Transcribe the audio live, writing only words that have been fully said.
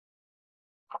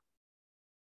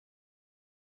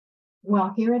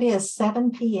Well, here it is,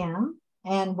 7 p.m.,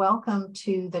 and welcome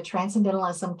to the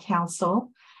Transcendentalism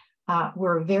Council.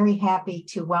 We're very happy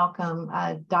to welcome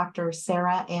Dr.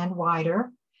 Sarah Ann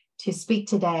Wider to speak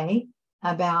today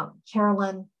about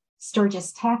Carolyn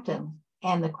Sturgis Tappan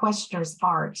and the questioner's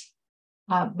art.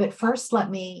 But first, let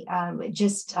me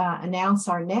just announce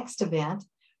our next event,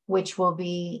 which will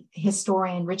be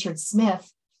historian Richard Smith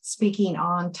speaking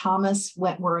on Thomas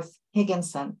Wentworth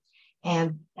Higginson.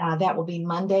 And that will be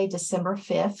Monday, December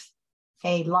 5th,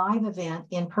 a live event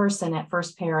in person at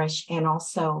First Parish and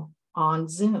also on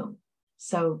Zoom.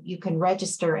 So you can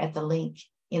register at the link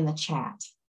in the chat.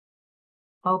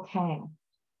 Okay,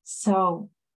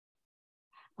 so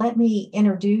let me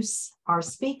introduce our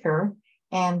speaker,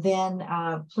 and then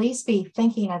please be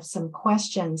thinking of some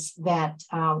questions that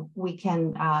we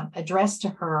can address to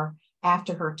her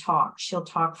after her talk. She'll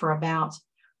talk for about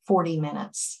 40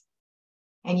 minutes.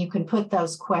 And you can put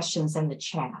those questions in the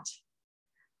chat.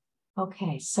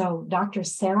 Okay, so Dr.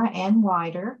 Sarah Ann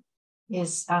Wider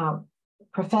is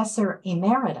Professor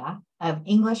Emerita of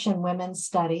English and Women's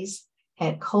Studies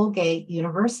at Colgate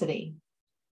University.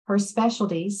 Her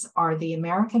specialties are the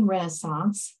American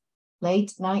Renaissance,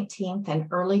 late 19th and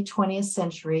early 20th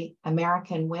century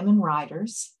American women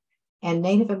writers, and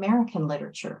Native American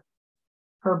literature.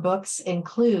 Her books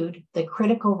include The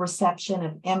Critical Reception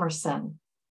of Emerson,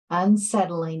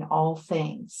 Unsettling All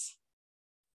Things.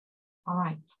 All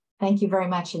right, thank you very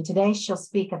much. And today she'll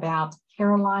speak about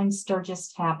Caroline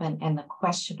Sturgis Tappan and the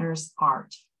questioner's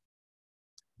art.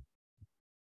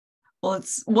 Well,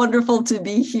 it's wonderful to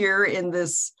be here in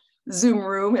this Zoom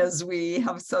room, as we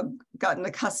have gotten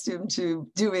accustomed to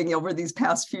doing over these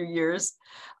past few years.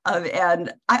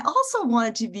 And I also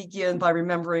wanted to begin by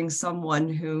remembering someone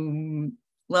who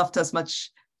left us much,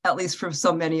 at least for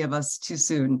so many of us, too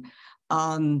soon.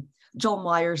 Joel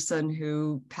Meyerson,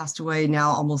 who passed away now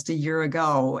almost a year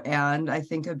ago. And I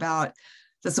think about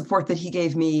the support that he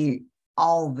gave me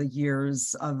all the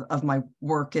years of my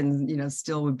work, and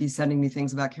still would be sending me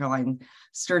things about Caroline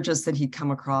Sturgis that he'd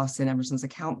come across in Emerson's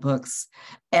account books,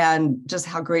 and just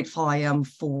how grateful I am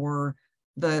for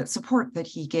the support that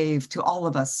he gave to all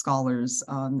of us scholars,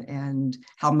 and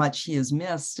how much he is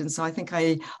missed. And so I think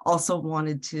I also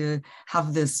wanted to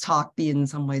have this talk be in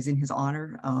some ways in his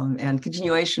honor, and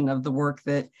continuation of the work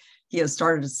that he has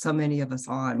started so many of us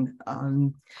on.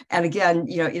 And again,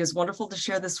 it is wonderful to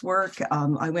share this work.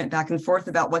 I went back and forth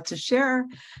about what to share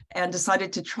and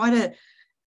decided to try to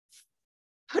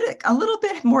put it a little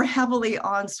bit more heavily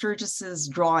on Sturgis's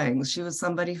drawings. She was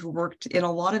somebody who worked in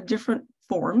a lot of different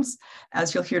forms,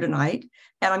 as you'll hear tonight.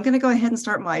 And I'm going to go ahead and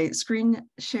start my screen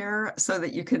share so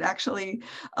that you can actually,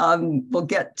 we'll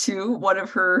get to one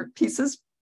of her pieces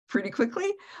pretty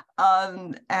quickly.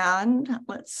 And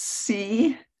let's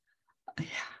see.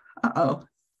 Uh-oh,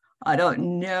 I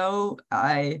don't know.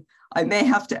 I may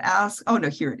have to ask. Oh no,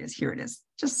 here it is.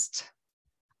 Just,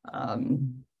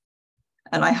 and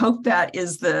I hope that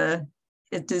is that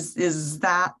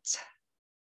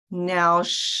now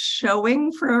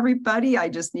showing for everybody? I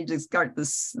just need to start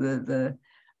this, no,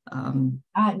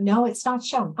 it's not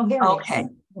showing. Oh, there it is. Okay,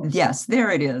 yes,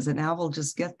 there it is. And now we'll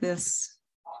just get this.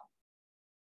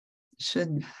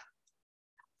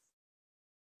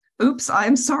 Oops,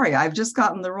 I'm sorry. I've just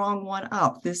gotten the wrong one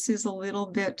up. This is a little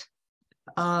bit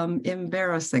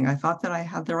embarrassing. I thought that I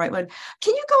had the right one.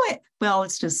 Can you go ahead? Well,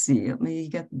 let's just see. Let me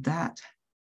get that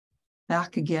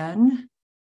back again.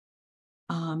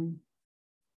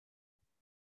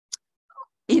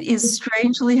 It is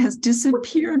strangely has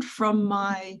disappeared from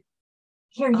my.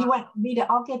 Here, you want me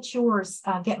to? I'll get yours.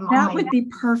 Get mine. That would be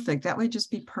perfect. That would just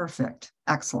be perfect.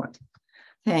 Excellent.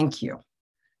 Thank you.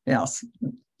 Yes.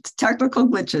 Technical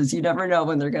glitches. You never know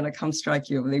when they're going to come strike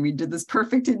you. We did this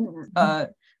perfect in,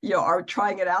 are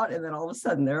trying it out, and then all of a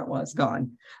sudden there it was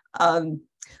gone.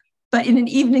 But in an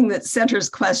evening that centers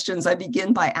questions, I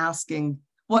begin by asking,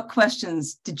 what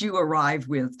questions did you arrive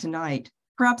with tonight?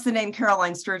 Perhaps the name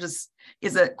Caroline Sturgis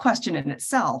is a question in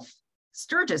itself.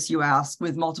 Sturgis, you ask,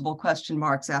 with multiple question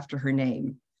marks after her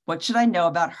name. What should I know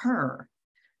about her?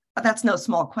 That's no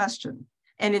small question,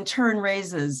 and in turn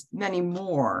raises many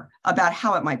more about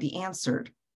how it might be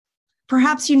answered.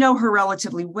 Perhaps you know her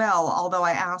relatively well, although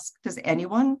I ask, does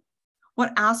anyone?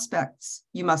 What aspects,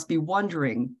 you must be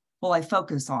wondering, will I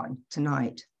focus on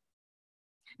tonight?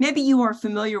 Maybe you are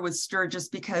familiar with Sturgis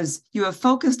because you have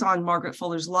focused on Margaret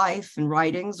Fuller's life and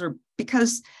writings, or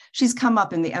because she's come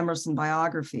up in the Emerson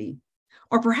biography,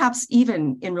 or perhaps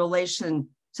even in relation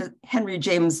to Henry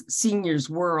James Sr.'s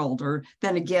world, or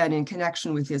then again in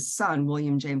connection with his son,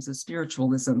 William James's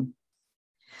spiritualism.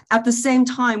 At the same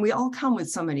time, we all come with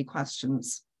so many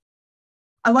questions.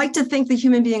 I like to think that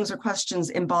human beings are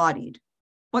questions embodied.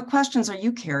 What questions are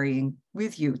you carrying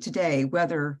with you today,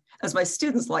 whether, as my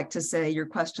students like to say, your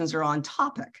questions are on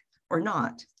topic or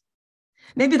not?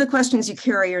 Maybe the questions you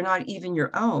carry are not even your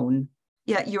own,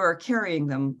 yet you are carrying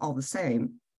them all the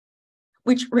same.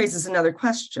 Which raises another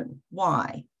question: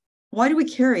 why? Why do we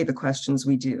carry the questions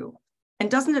we do?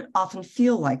 And doesn't it often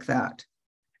feel like that?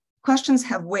 Questions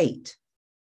have weight,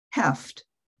 heft,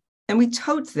 and we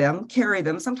tote them, carry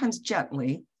them, sometimes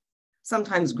gently,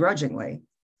 sometimes grudgingly,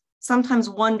 sometimes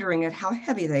wondering at how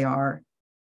heavy they are.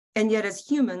 And yet as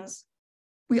humans,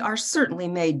 we are certainly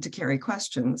made to carry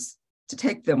questions, to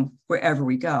take them wherever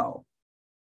we go.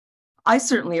 I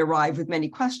certainly arrive with many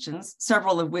questions,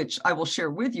 several of which I will share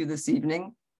with you this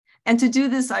evening. And to do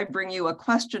this, I bring you a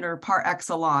questioner par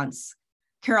excellence,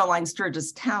 Caroline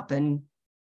Sturgis Tappan.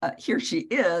 Here she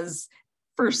is,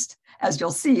 first, as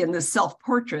you'll see in this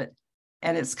self-portrait,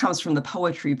 and it comes from the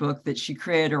poetry book that she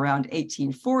created around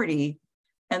 1840.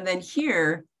 And then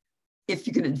here, if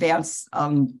you could advance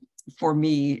for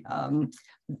me,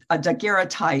 a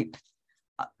daguerreotype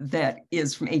that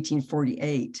is from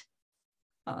 1848.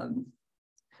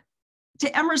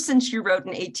 To Emerson, she wrote in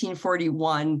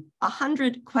 1841,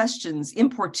 100 questions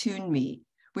importune me,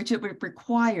 which it would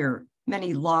require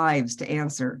many lives to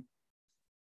answer.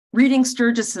 Reading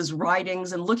Sturgis's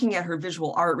writings and looking at her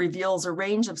visual art reveals a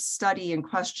range of study and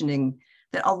questioning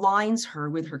that aligns her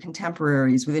with her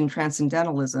contemporaries within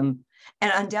Transcendentalism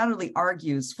and undoubtedly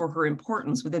argues for her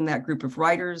importance within that group of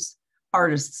writers,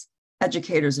 artists,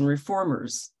 educators, and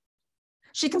reformers.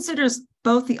 She considers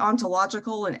both the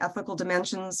ontological and ethical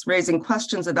dimensions, raising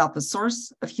questions about the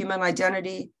source of human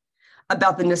identity,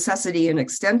 about the necessity and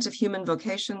extent of human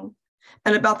vocation,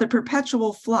 and about the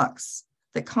perpetual flux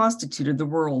that constituted the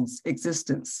world's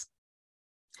existence.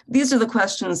 These are the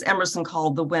questions Emerson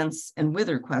called the whence and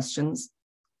whither questions,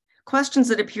 questions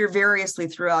that appear variously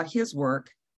throughout his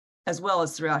work, as well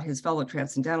as throughout his fellow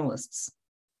Transcendentalists.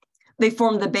 They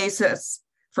form the basis,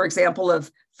 for example,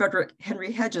 of Frederick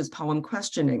Henry Hedges' poem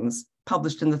Questionings,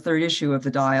 published in the 3rd issue of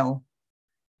the Dial.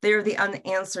 They are the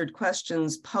unanswered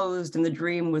questions posed in the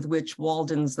dream with which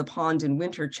Walden's The Pond in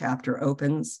Winter chapter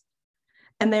opens.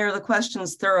 And they are the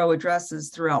questions Thoreau addresses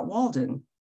throughout Walden,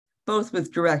 both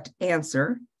with direct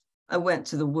answer, I went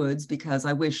to the woods because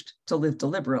I wished to live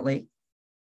deliberately,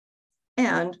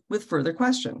 and with further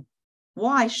question,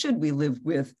 why should we live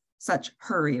with such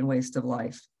hurry and waste of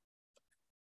life?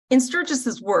 In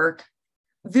Sturgis's work,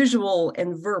 visual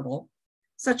and verbal,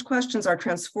 such questions are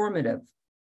transformative,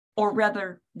 or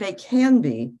rather they can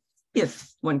be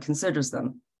if one considers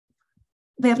them.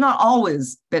 They have not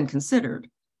always been considered.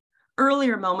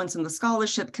 Earlier moments in the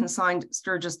scholarship consigned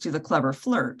Sturgis to the clever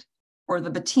flirt, or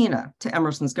the Bettina to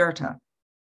Emerson's Goethe.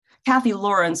 Kathy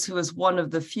Lawrence, who is one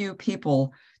of the few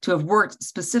people to have worked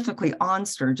specifically on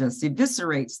Sturgis,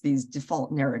 eviscerates these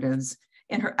default narratives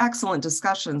in her excellent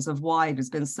discussions of why it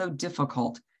has been so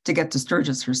difficult to get to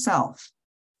Sturgis herself.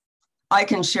 I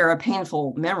can share a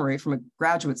painful memory from a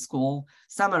graduate school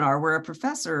seminar where a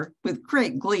professor, with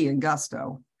great glee and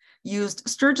gusto, used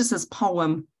Sturgis's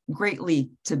poem,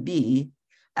 Greatly to Be,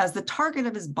 as the target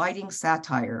of his biting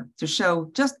satire to show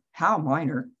just how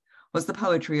minor was the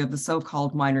poetry of the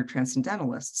so-called minor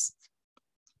transcendentalists.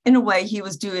 In a way, he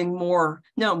was doing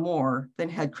no more than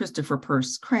had Christopher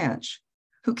Peirce Cranch,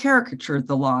 who caricatured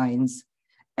the lines,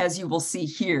 as you will see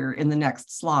here in the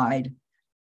next slide.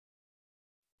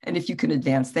 And if you can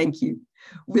advance, thank you,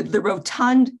 with the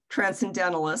rotund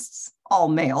transcendentalists, all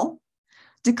male,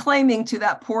 declaiming to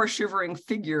that poor shivering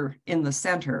figure in the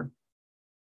center.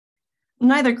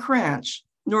 Neither Cranch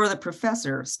nor the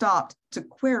professor stopped to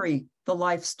query the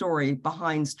life story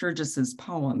behind Sturgis's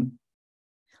poem.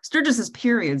 Sturgis's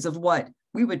periods of what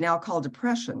we would now call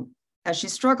depression, as she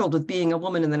struggled with being a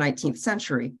woman in the 19th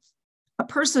century, a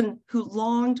person who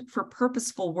longed for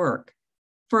purposeful work,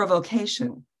 for a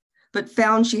vocation, but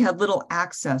found she had little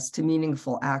access to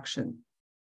meaningful action.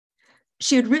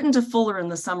 She had written to Fuller in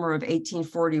the summer of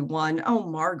 1841, "Oh,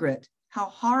 Margaret, how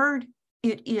hard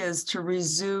it is to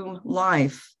resume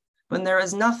life when there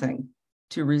is nothing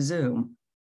to resume."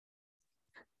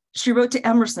 She wrote to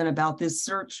Emerson about this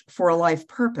search for a life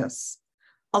purpose,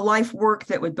 a life work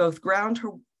that would both ground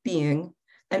her being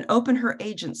and open her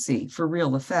agency for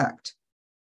real effect.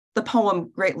 The poem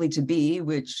Greatly to Be,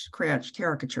 which Cranch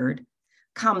caricatured,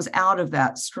 comes out of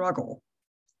that struggle.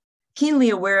 Keenly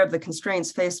aware of the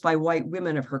constraints faced by white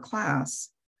women of her class,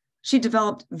 she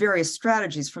developed various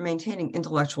strategies for maintaining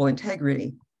intellectual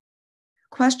integrity.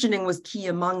 Questioning was key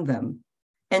among them,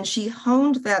 and she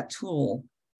honed that tool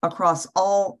across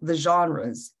all the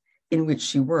genres in which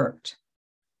she worked.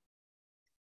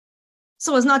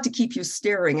 So as not to keep you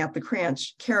staring at the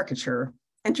Cranch caricature,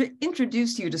 and to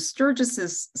introduce you to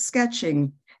Sturgis's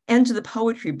sketching and to the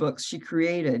poetry books she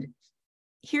created,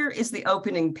 here is the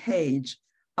opening page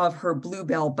of her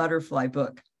Bluebell Butterfly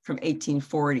book from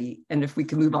 1840. And if we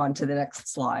can move on to the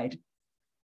next slide.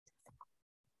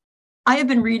 I have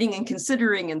been reading and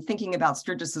considering and thinking about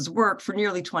Sturgis's work for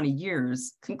nearly 20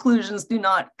 years. Conclusions do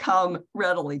not come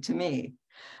readily to me.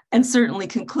 And certainly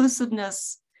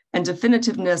conclusiveness and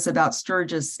definitiveness about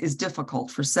Sturgis is difficult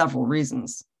for several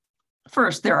reasons.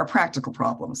 First, there are practical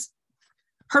problems.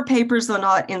 Her papers, though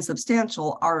not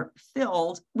insubstantial, are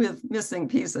filled with missing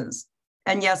pieces.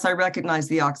 And yes, I recognize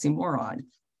the oxymoron.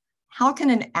 How can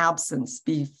an absence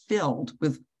be filled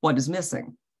with what is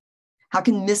missing? How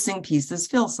can missing pieces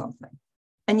fill something?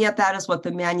 And yet that is what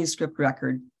the manuscript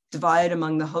record, divided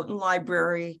among the Houghton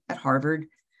Library at Harvard,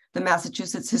 the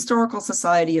Massachusetts Historical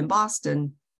Society in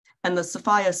Boston, and the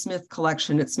Sophia Smith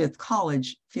collection at Smith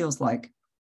College feels like.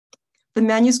 The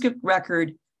manuscript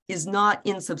record is not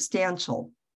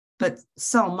insubstantial, but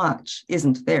so much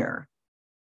isn't there.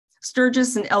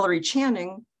 Sturgis and Ellery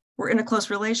Channing were in a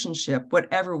close relationship,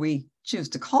 whatever we choose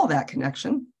to call that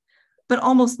connection, but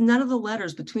almost none of the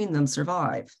letters between them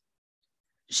survive.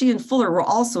 She and Fuller were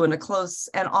also in a close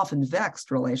and often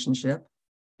vexed relationship,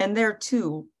 and there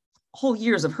too, whole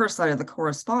years of her side of the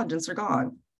correspondence are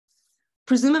gone.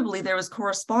 Presumably there was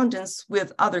correspondence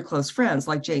with other close friends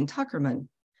like Jane Tuckerman,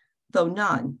 though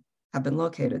none have been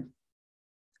located.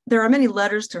 There are many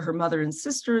letters to her mother and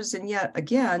sisters, and yet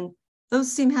again,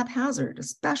 those seem haphazard,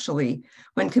 especially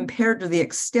when compared to the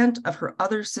extent of her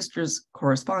other sisters'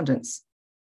 correspondence.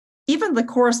 Even the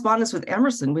correspondence with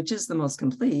Emerson, which is the most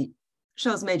complete,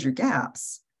 shows major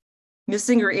gaps,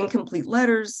 missing or incomplete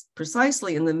letters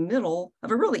precisely in the middle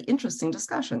of a really interesting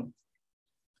discussion.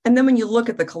 And then when you look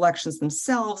at the collections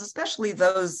themselves, especially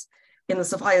those in the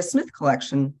Sophia Smith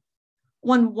collection,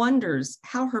 one wonders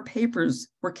how her papers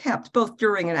were kept both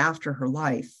during and after her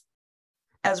life.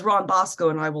 As Ron Bosco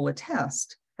and I will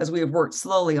attest, as we have worked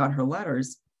slowly on her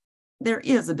letters, there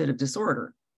is a bit of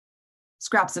disorder.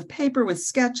 Scraps of paper with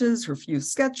sketches, her few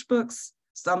sketchbooks,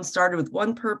 some started with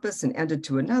one purpose and ended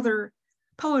to another,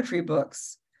 poetry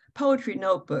books, poetry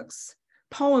notebooks,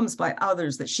 poems by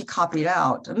others that she copied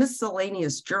out, a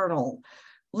miscellaneous journal,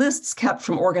 lists kept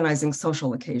from organizing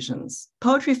social occasions,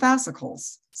 poetry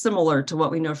fascicles, similar to what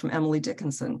we know from Emily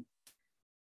Dickinson.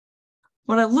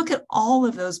 When I look at all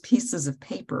of those pieces of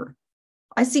paper,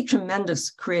 I see tremendous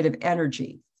creative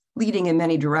energy, leading in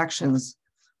many directions,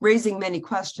 raising many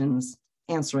questions,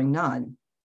 answering none.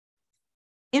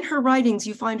 In her writings,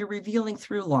 you find a revealing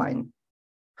through line,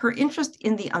 her interest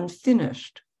in the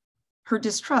unfinished, her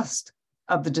distrust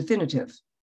of the definitive.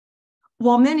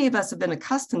 While many of us have been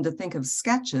accustomed to think of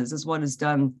sketches as what is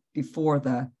done before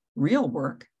the real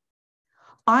work,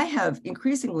 I have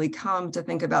increasingly come to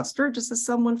think about Sturgis as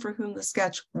someone for whom the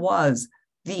sketch was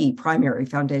the primary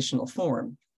foundational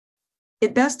form.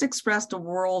 It best expressed a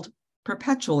world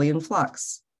perpetually in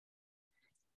flux.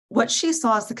 What she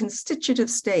saw as the constitutive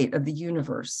state of the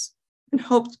universe and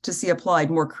hoped to see applied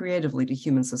more creatively to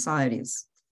human societies.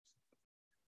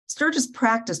 Sturgis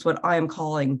practiced what I am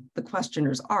calling the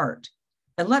questioner's art.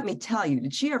 And let me tell you,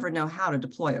 did she ever know how to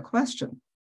deploy a question?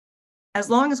 As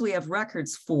long as we have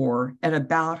records for and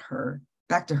about her,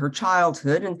 back to her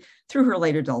childhood and through her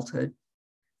late adulthood,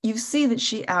 you see that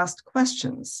she asked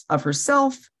questions of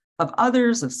herself, of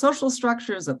others, of social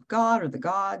structures, of God or the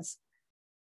gods.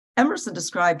 Emerson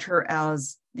described her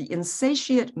as the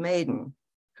insatiate maiden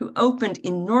who opened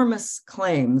enormous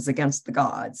claims against the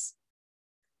gods.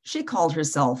 She called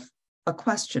herself a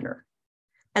questioner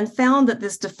and found that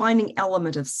this defining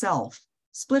element of self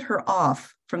split her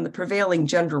off from the prevailing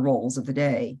gender roles of the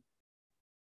day.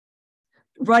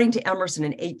 Writing to Emerson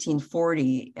in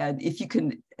 1840, and if you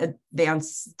can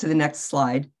advance to the next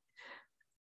slide,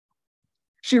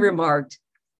 she remarked,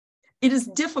 "It is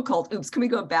difficult." Oops, can we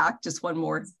go back just one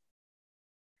more?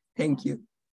 Thank you.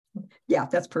 Yeah,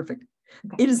 that's perfect.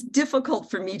 "It is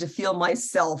difficult for me to feel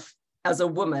myself as a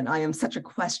woman. I am such a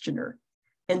questioner,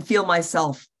 and feel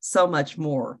myself so much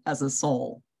more as a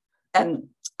soul." And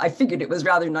I figured it was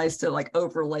rather nice to like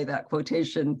overlay that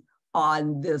quotation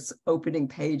on this opening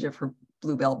page of her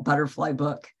Bluebell Butterfly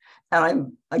book. And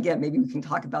I'm, again, maybe we can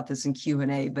talk about this in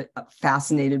Q&A, but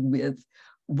fascinated with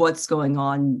what's going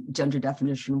on gender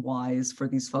definition wise for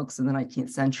these folks in the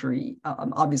 19th century,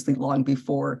 obviously long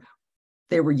before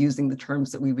they were using the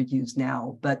terms that we would use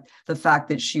now. But the fact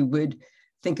that she would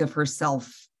think of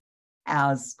herself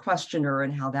as questioner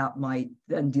and how that might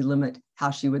then delimit how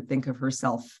she would think of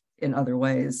herself in other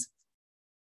ways.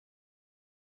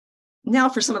 Now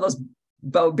for some of those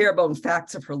bare bone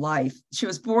facts of her life. She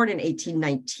was born in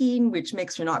 1819, which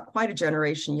makes her not quite a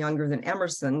generation younger than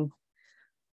Emerson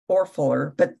or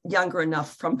Fuller, but younger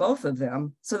enough from both of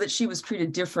them so that she was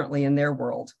treated differently in their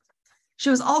world. She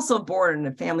was also born in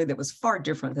a family that was far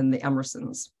different than the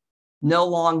Emersons. No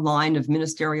long line of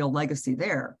ministerial legacy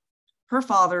there. Her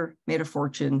father made a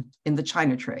fortune in the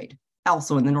China trade,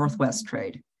 also in the Northwest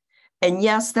trade. And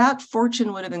yes, that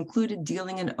fortune would have included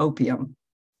dealing in opium.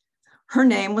 Her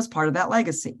name was part of that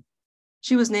legacy.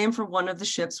 She was named for one of the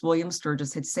ships William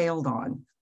Sturgis had sailed on.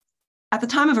 At the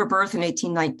time of her birth in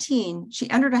 1819, she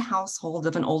entered a household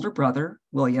of an older brother,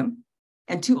 William,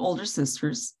 and two older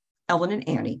sisters, Ellen and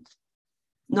Annie.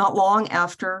 Not long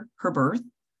after her birth,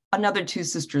 another two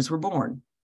sisters were born,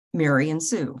 Mary and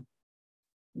Sue.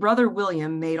 Brother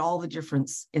William made all the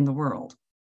difference in the world.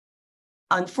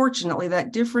 Unfortunately,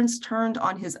 that difference turned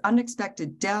on his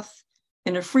unexpected death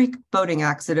in a freak boating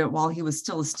accident while he was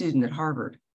still a student at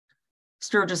Harvard.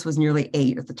 Sturgis was nearly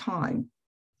 8 at the time.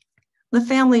 The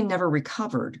family never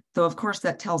recovered, though of course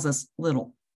that tells us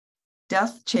little.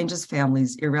 Death changes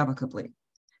families irrevocably,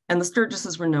 and the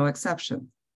Sturgises were no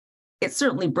exception. It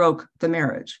certainly broke the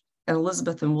marriage, and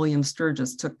Elizabeth and William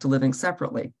Sturgis took to living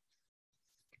separately.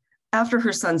 After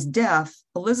her son's death,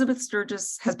 Elizabeth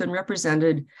Sturgis has been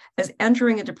represented as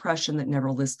entering a depression that never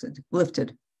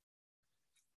lifted.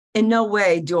 In no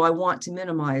way do I want to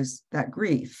minimize that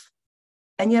grief.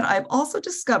 And yet I've also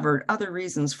discovered other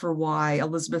reasons for why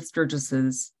Elizabeth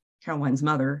Sturgis's, Caroline's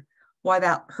mother, why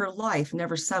that her life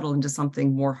never settled into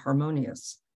something more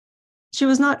harmonious. She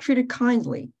was not treated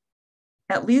kindly,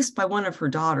 at least by one of her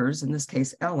daughters, in this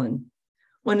case, Ellen,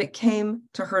 when it came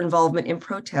to her involvement in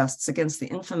protests against the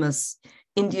infamous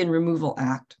Indian Removal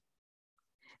Act.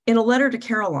 In a letter to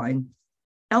Caroline,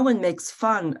 Ellen makes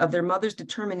fun of their mother's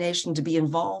determination to be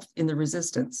involved in the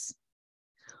resistance.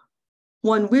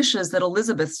 One wishes that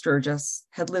Elizabeth Sturgis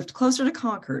had lived closer to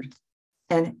Concord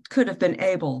and could have been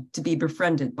able to be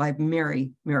befriended by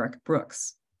Mary Merrick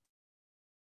Brooks.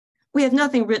 We have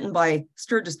nothing written by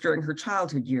Sturgis during her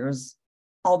childhood years,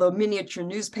 although miniature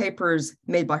newspapers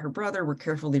made by her brother were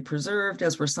carefully preserved,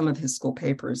 as were some of his school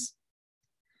papers.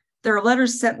 There are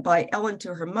letters sent by Ellen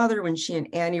to her mother when she and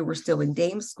Annie were still in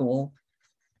dame school.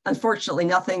 Unfortunately,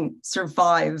 nothing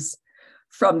survives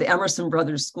from the Emerson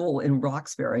Brothers School in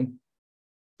Roxbury.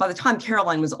 By the time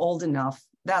Caroline was old enough,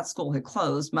 that school had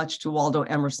closed, much to Waldo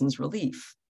Emerson's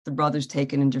relief, the brothers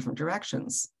taken in different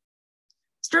directions.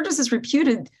 Sturgis is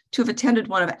reputed to have attended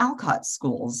one of Alcott's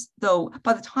schools, though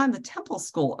by the time the Temple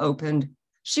School opened,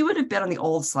 she would have been on the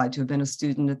old side to have been a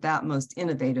student at that most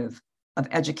innovative of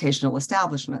educational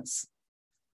establishments.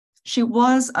 She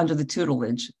was under the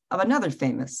tutelage of another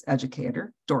famous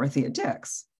educator, Dorothea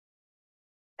Dix,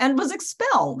 and was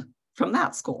expelled from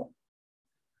that school.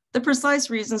 The precise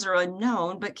reasons are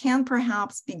unknown, but can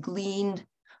perhaps be gleaned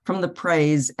from the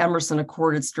praise Emerson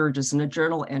accorded Sturgis in a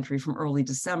journal entry from early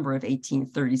December of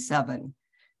 1837.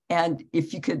 And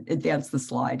if you could advance the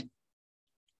slide.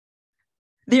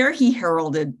 There he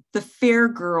heralded the fair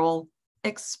girl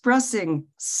expressing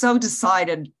so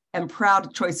decided and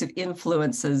proud choice of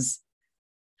influences,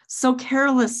 so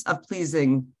careless of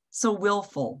pleasing, so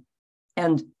willful,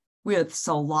 and with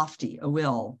so lofty a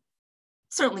will.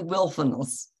 Certainly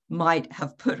willfulness might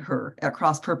have put her at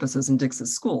cross purposes in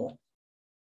Dix's school.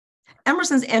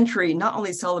 Emerson's entry not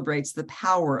only celebrates the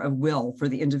power of will for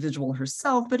the individual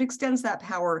herself, but extends that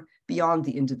power beyond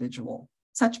the individual.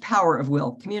 Such power of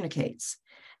will communicates.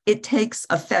 It takes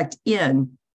effect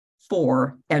in,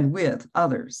 for, and with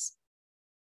others.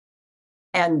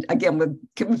 And again,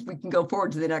 if we can go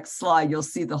forward to the next slide, you'll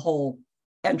see the whole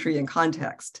entry in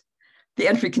context. The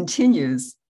entry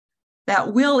continues,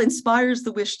 that will inspires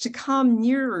the wish to come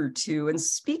nearer to and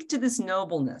speak to this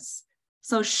nobleness.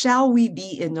 So shall we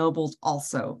be ennobled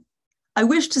also. I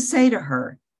wish to say to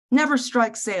her, never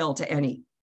strike sail to any.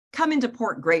 Come into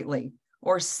port greatly,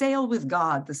 or sail with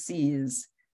God the seas.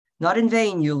 Not in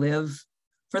vain you live,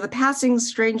 for the passing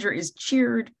stranger is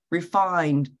cheered,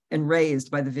 refined, and raised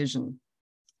by the vision.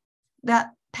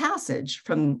 That passage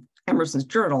from Emerson's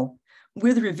journal,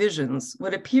 with revisions,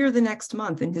 would appear the next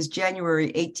month in his January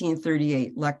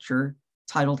 1838 lecture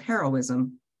titled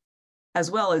Heroism,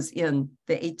 as well as in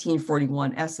the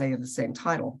 1841 essay of the same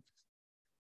title.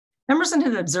 Emerson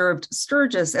had observed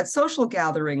Sturgis at social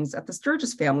gatherings at the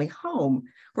Sturgis family home,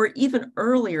 where even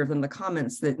earlier than the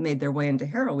comments that made their way into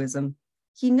heroism,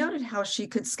 he noted how she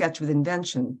could sketch with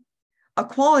invention, a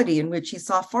quality in which he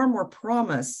saw far more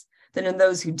promise than in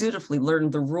those who dutifully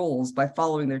learned the rules by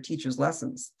following their teacher's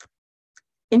lessons.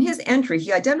 In his entry,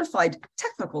 he identified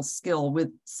technical skill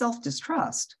with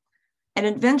self-distrust. an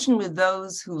invention with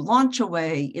those who launch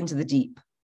away into the deep,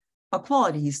 a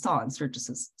quality he saw in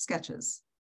Sturgis's sketches.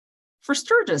 For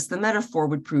Sturgis, the metaphor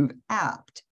would prove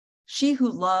apt. She who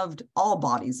loved all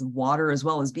bodies of water as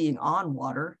well as being on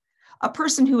water, a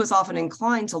person who was often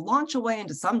inclined to launch away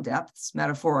into some depths,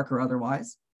 metaphoric or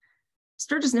otherwise.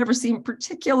 Sturgis never seemed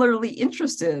particularly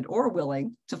interested or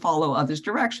willing to follow others'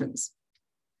 directions,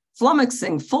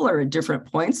 flummoxing Fuller at different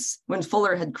points when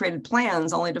Fuller had created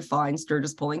plans only to find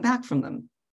Sturgis pulling back from them.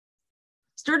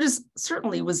 Sturgis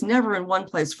certainly was never in one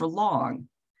place for long,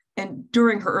 and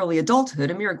during her early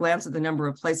adulthood, a mere glance at the number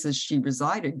of places she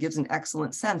resided gives an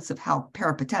excellent sense of how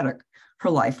peripatetic her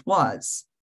life was.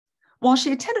 While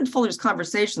she attended Fuller's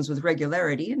conversations with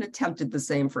regularity and attempted the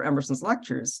same for Emerson's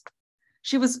lectures,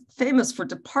 she was famous for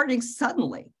departing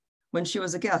suddenly when she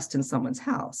was a guest in someone's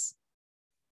house.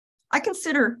 I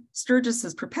consider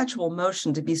Sturgis's perpetual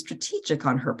motion to be strategic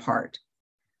on her part,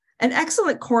 an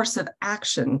excellent course of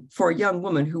action for a young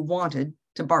woman who wanted,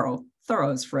 to borrow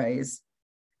Thoreau's phrase,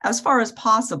 as far as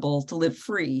possible to live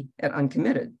free and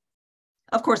uncommitted.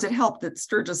 Of course, it helped that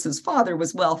Sturgis's father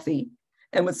was wealthy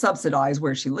and would subsidize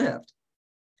where she lived.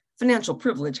 Financial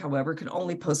privilege, however, could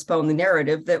only postpone the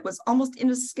narrative that was almost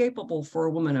inescapable for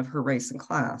a woman of her race and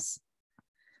class.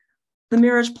 The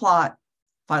marriage plot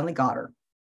finally got her,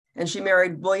 and she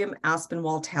married William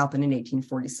Aspinwall Tappan in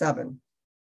 1847.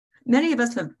 Many of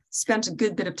us have spent a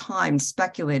good bit of time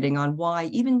speculating on why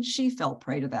even she fell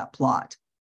prey to that plot.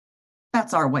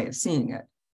 That's our way of seeing it.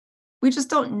 We just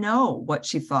don't know what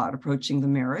she thought approaching the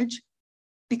marriage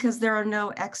because there are no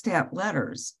extant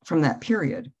letters from that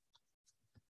period.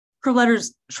 Her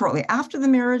letters shortly after the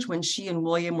marriage, when she and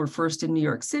William were first in New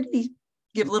York City,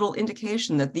 give little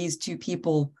indication that these two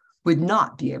people would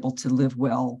not be able to live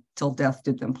well till death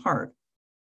did them part.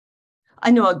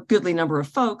 I know a goodly number of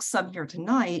folks, some here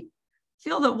tonight,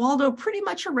 feel that Waldo pretty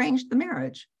much arranged the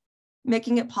marriage,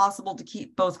 making it possible to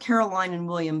keep both Caroline and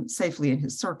William safely in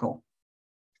his circle.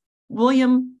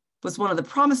 William was one of the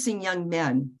promising young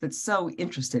men that so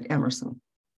interested Emerson.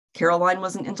 Caroline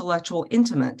was an intellectual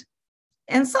intimate,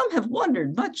 and some have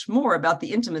wondered much more about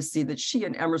the intimacy that she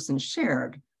and Emerson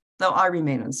shared, though I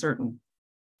remain uncertain.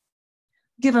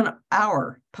 Given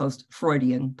our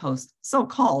post-Freudian,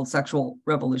 post-so-called sexual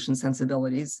revolution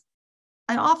sensibilities,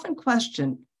 I often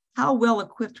question how well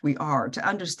equipped we are to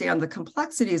understand the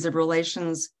complexities of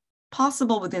relations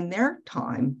possible within their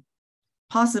time,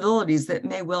 possibilities that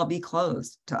may well be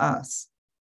closed to us.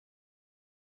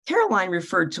 Caroline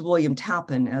referred to William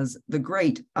Tappan as the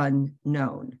great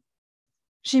unknown.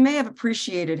 She may have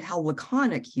appreciated how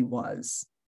laconic he was.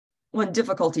 One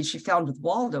difficulty she found with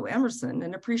Waldo Emerson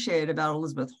and appreciated about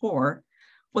Elizabeth Hoare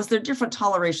was their different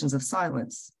tolerations of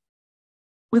silence.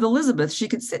 With Elizabeth, she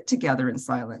could sit together in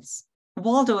silence.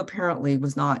 Waldo apparently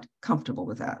was not comfortable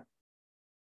with that.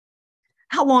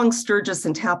 How long Sturgis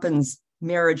and Tappan's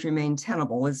marriage remained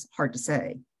tenable is hard to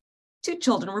say. 2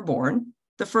 children were born,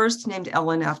 the first named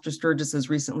Ellen after Sturgis's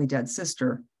recently dead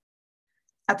sister.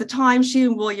 At the time, she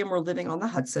and William were living on the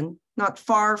Hudson, not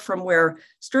far from where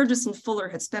Sturgis and Fuller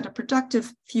had spent a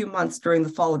productive few months during the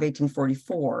fall of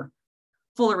 1844,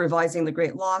 Fuller revising the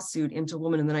great lawsuit into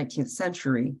Woman in the 19th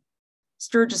Century,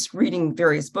 Sturgis reading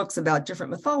various books about different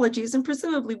mythologies and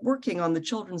presumably working on the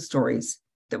children's stories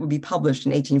that would be published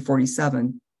in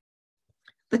 1847.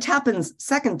 The Tappans'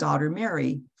 second daughter,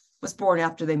 Mary, was born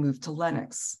after they moved to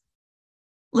Lenox,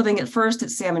 living at first at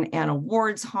Sam and Anna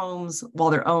Ward's homes while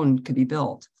their own could be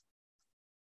built.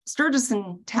 Sturgis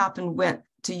and Tappan went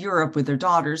to Europe with their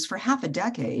daughters for half a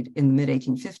decade in the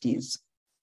mid-1850s,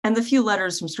 and the few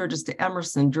letters from Sturgis to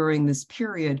Emerson during this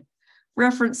period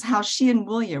reference how she and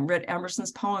William read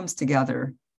Emerson's poems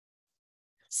together,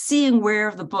 seeing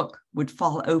where the book would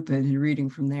fall open and reading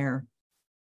from there.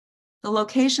 The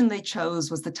location they chose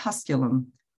was the Tusculum,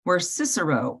 where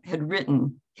Cicero had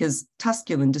written his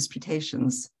Tusculan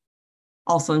Disputations,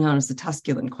 also known as the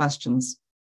Tusculan Questions.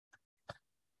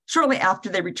 Shortly after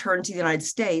they returned to the United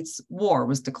States, war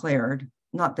was declared,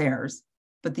 not theirs,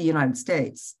 but the United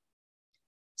States.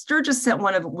 Sturgis sent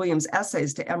one of William's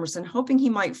essays to Emerson, hoping he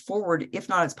might forward, if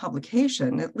not its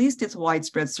publication, at least its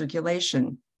widespread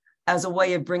circulation as a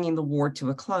way of bringing the war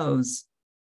to a close.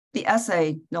 The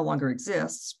essay no longer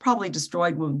exists, probably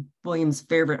destroyed William's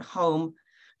favorite home,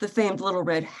 the famed Little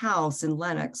Red House in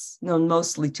Lenox, known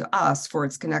mostly to us for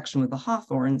its connection with the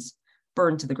Hawthornes,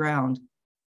 burned to the ground.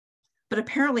 But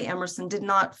apparently Emerson did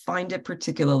not find it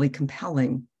particularly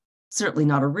compelling, certainly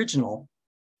not original.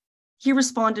 He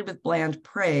responded with bland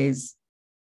praise.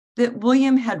 That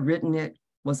William had written it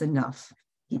was enough,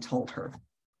 he told her.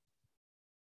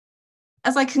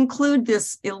 As I conclude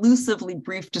this elusively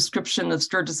brief description of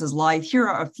Sturgis's life, here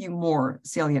are a few more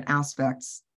salient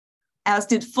aspects. As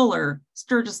did Fuller,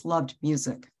 Sturgis loved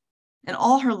music, and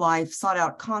all her life sought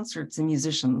out concerts and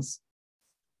musicians.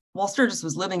 While Sturgis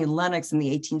was living in Lenox in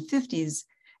the 1850s,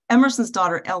 Emerson's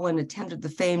daughter Ellen attended the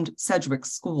famed Sedgwick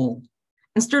School,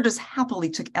 and Sturgis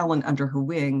happily took Ellen under her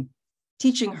wing,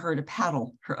 teaching her to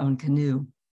paddle her own canoe.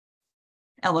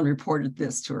 Ellen reported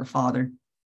this to her father.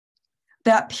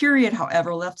 That period,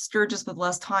 however, left Sturgis with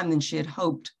less time than she had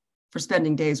hoped for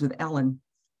spending days with Ellen.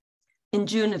 In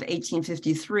June of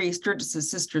 1853, Sturgis's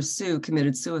sister Sue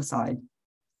committed suicide.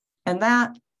 And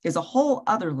that is a whole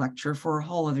other lecture for a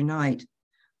whole other night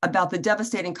about the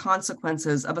devastating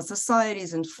consequences of a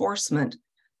society's enforcement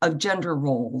of gender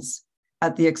roles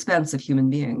at the expense of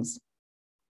human beings.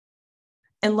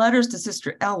 In letters to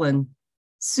Sister Ellen,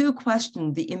 Sue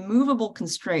questioned the immovable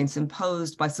constraints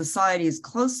imposed by society's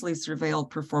closely surveilled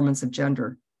performance of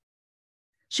gender.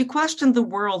 She questioned the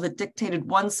world that dictated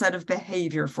one set of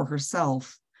behavior for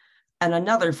herself and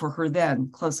another for her then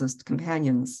closest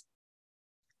companions.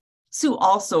 Sue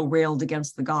also railed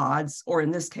against the gods, or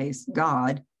in this case,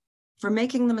 God, for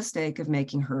making the mistake of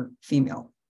making her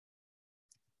female.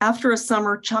 After a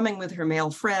summer chumming with her male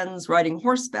friends, riding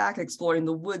horseback, exploring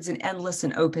the woods in endless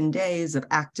and open days of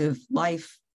active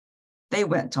life, they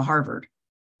went to Harvard.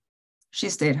 She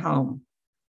stayed home,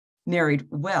 married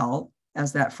well,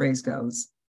 as that phrase goes,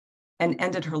 and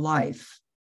ended her life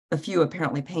a few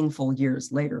apparently painful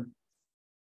years later.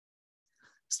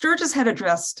 Sturgis had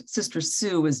addressed Sister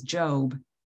Sue as Job,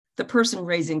 the person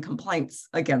raising complaints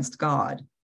against God.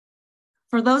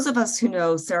 For those of us who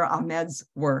know Sarah Ahmed's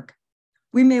work,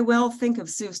 we may well think of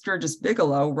Sue Sturgis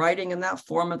Bigelow writing in that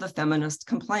form of the feminist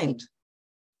complaint.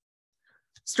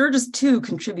 Sturgis, too,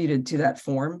 contributed to that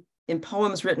form in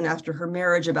poems written after her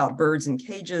marriage about birds in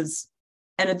cages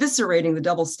and eviscerating the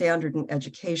double standard in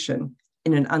education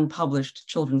in an unpublished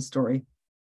children's story.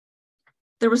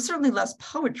 There was certainly less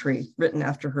poetry written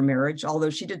after her marriage, although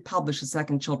she did publish a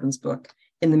second children's book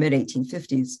in the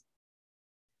mid-1850s.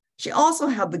 She also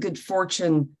had the good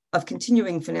fortune of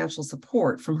continuing financial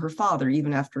support from her father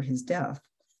even after his death.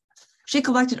 She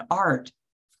collected art,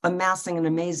 amassing an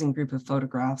amazing group of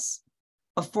photographs,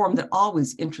 a form that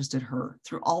always interested her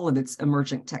through all of its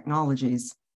emergent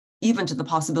technologies, even to the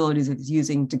possibilities of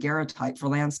using daguerreotype for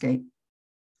landscape.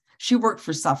 She worked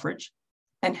for suffrage,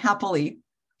 and happily,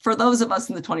 for those of us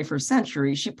in the 21st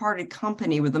century, she parted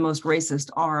company with the most racist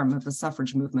arm of the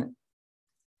suffrage movement.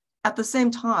 At the same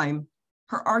time,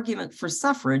 her argument for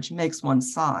suffrage makes one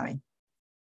sigh.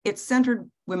 It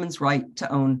centered women's right to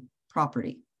own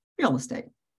property, real estate.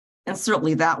 And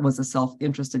certainly that was a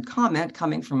self-interested comment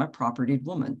coming from a propertied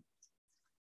woman.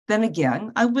 Then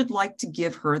again, I would like to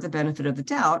give her the benefit of the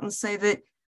doubt and say that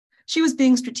she was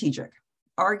being strategic,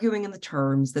 arguing in the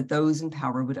terms that those in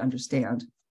power would understand.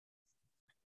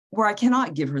 Where I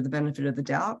cannot give her the benefit of the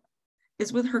doubt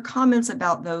is with her comments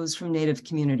about those from Native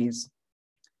communities.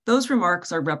 Those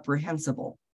remarks are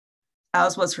reprehensible,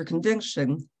 as was her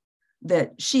conviction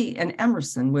that she and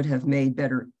Emerson would have made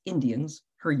better Indians,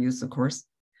 her use, of course,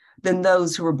 than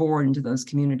those who were born into those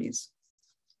communities.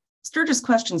 Sturgis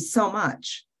questioned so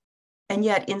much, and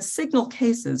yet in signal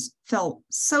cases fell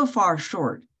so far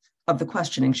short of the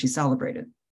questioning she celebrated.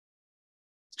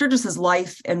 Sturgis's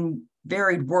life and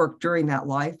varied work during that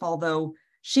life, although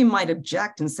she might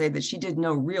object and say that she did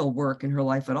no real work in her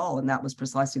life at all, and that was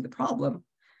precisely the problem,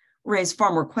 raised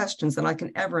far more questions than I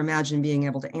can ever imagine being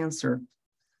able to answer.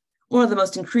 One of the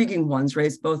most intriguing ones,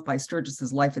 raised both by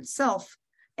Sturgis's life itself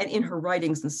and in her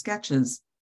writings and sketches,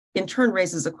 in turn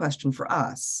raises a question for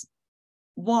us.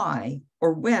 Why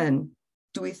or when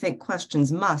do we think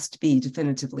questions must be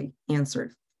definitively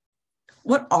answered?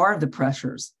 What are the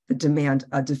pressures that demand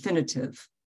a definitive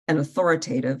and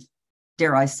authoritative,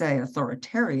 dare I say,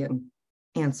 authoritarian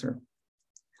answer?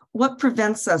 What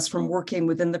prevents us from working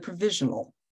within the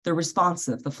provisional, the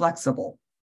responsive, the flexible?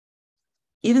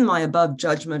 Even my above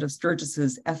judgment of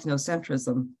Sturgis's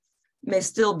ethnocentrism may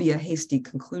still be a hasty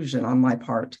conclusion on my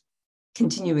part,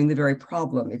 continuing the very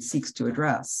problem it seeks to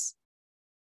address.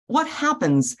 What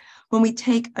happens when we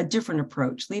take a different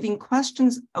approach, leaving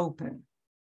questions open,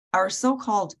 our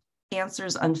so-called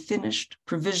answers unfinished,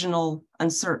 provisional,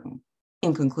 uncertain,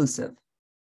 inconclusive?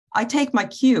 I take my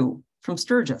cue from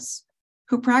Sturgis,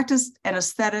 who practiced an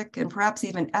aesthetic and perhaps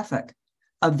even ethic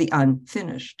of the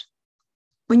unfinished.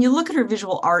 When you look at her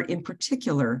visual art in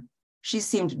particular, she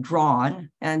seemed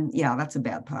drawn, and yeah, that's a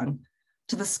bad pun,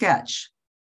 to the sketch.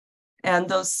 And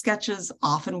those sketches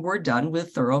often were done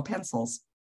with thorough pencils.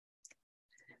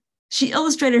 She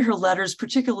illustrated her letters,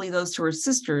 particularly those to her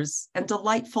sisters, and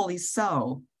delightfully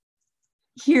so,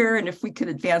 here, and if we could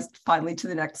advance finally to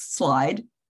the next slide.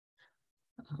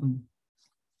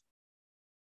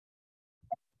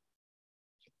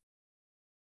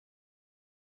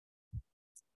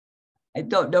 I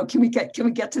don't know, can we get to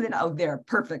the, oh, there,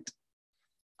 perfect.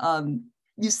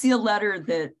 You see a letter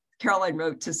that Caroline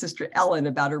wrote to Sister Ellen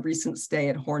about her recent stay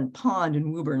at Horn Pond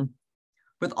in Woburn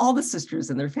with all the sisters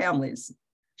and their families.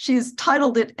 She has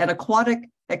titled it An Aquatic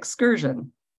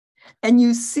Excursion. And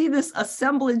you see this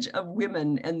assemblage of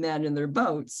women and men in their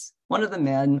boats, one of the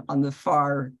men on the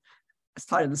far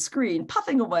side of the screen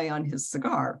puffing away on his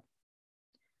cigar.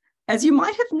 As you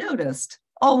might have noticed,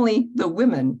 only the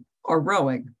women are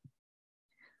rowing.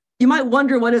 You might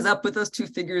wonder what is up with those two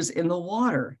figures in the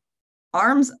water.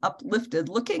 Arms uplifted,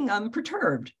 looking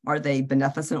unperturbed. Are they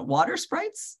beneficent water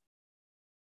sprites?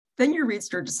 Then you read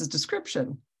Sturgis's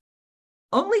description.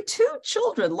 Only 2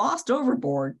 children lost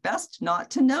overboard, best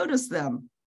not to notice them.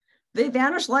 They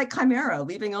vanished like chimera,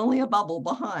 leaving only a bubble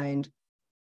behind.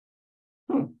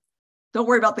 Don't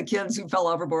worry about the kids who fell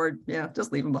overboard. Yeah,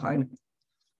 just leave them behind.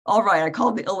 All right, I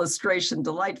called the illustration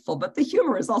delightful, but the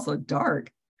humor is also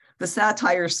dark. The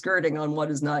satire skirting on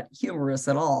what is not humorous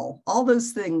at all. All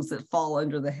those things that fall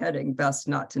under the heading best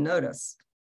not to notice.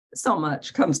 So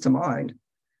much comes to mind.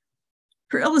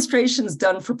 Her illustrations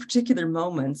done for particular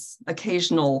moments,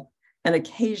 occasional and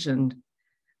occasioned,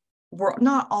 were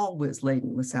not always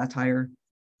laden with satire.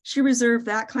 She reserved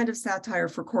that kind of satire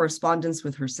for correspondence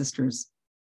with her sisters.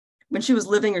 When she was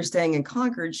living or staying in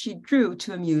Concord, she drew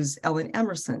to amuse Ellen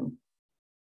Emerson.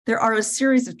 There are a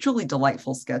series of truly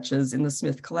delightful sketches in the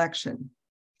Smith collection.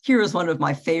 Here is one of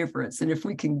my favorites, and if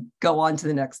we can go on to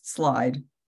the next slide.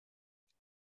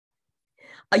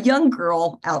 A young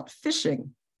girl out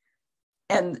fishing,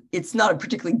 and it's not a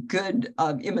particularly good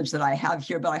image that I have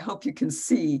here, but I hope you can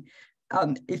see.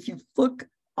 If you look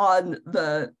on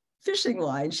the fishing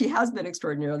line, she has been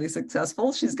extraordinarily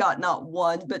successful. She's got not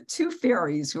one, but 2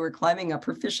 fairies who are climbing up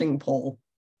her fishing pole.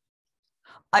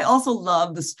 I also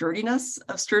love the sturdiness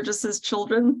of Sturgis's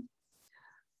children,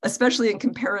 especially in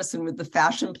comparison with the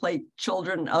fashion plate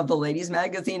children of the ladies'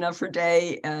 magazine of her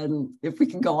day. And if we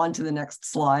can go on to the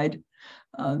next slide,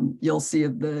 you'll see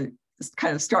the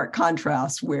kind of stark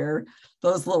contrast where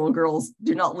those little girls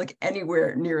do not look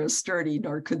anywhere near as sturdy,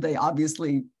 nor could they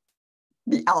obviously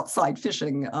be outside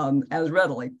fishing as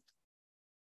readily.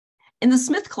 In the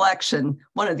Smith collection,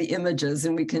 one of the images,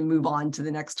 and we can move on to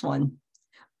the next one,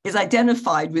 is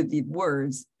identified with the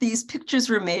words, "These pictures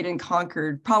were made in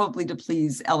Concord probably to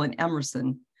please Ellen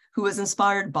Emerson, who was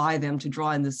inspired by them to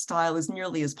draw in this style as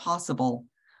nearly as possible."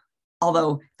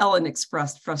 Although Ellen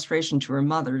expressed frustration to her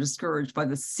mother, discouraged by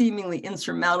the seemingly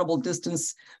insurmountable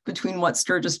distance between what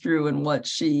Sturgis drew and what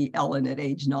she, Ellen, at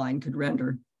age 9, could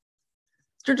render.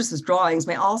 Sturgis's drawings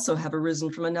may also have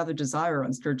arisen from another desire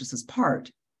on Sturgis's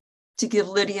part, to give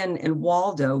Lydian and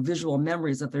Waldo visual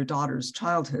memories of their daughter's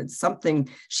childhood, something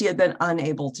she had been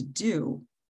unable to do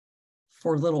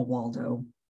for little Waldo,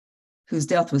 whose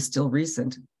death was still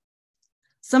recent.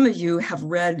 Some of you have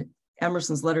read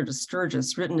Emerson's letter to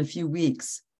Sturgis, written a few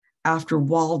weeks after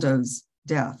Waldo's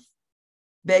death,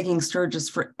 begging Sturgis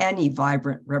for any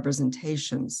vibrant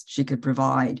representations she could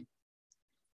provide.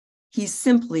 He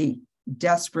simply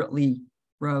desperately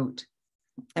wrote,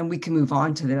 and we can move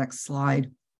on to the next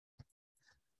slide.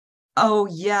 "Oh,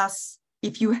 yes,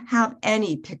 if you have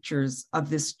any pictures of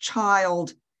this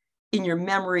child in your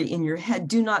memory, in your head,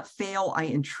 do not fail, I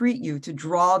entreat you, to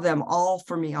draw them all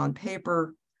for me on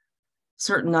paper.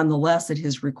 Certain nonetheless that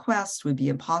his request would be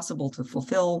impossible to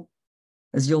fulfill.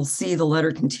 As you'll see, the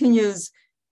letter continues,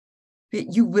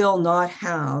 but you will not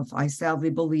have, I sadly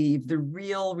believe, the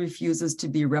real refuses to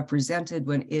be represented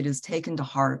when it is taken to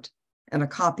heart and a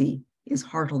copy is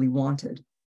heartily wanted."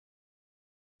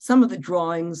 Some of the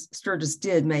drawings Sturgis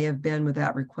did may have been with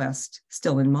that request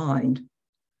still in mind.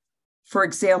 For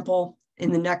example,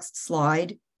 in the next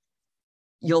slide,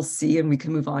 you'll see, and we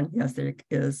can move on. Yes, there it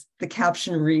is. The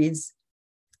caption reads,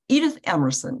 "Edith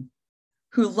Emerson,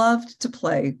 who loved to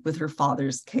play with her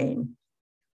father's cane."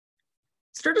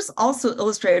 Sturgis also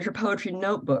illustrated her poetry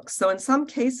notebooks, so in some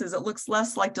cases it looks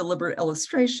less like deliberate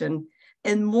illustration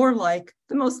and more like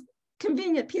the most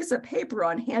convenient piece of paper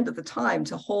on hand at the time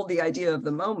to hold the idea of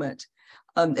the moment.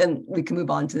 And we can move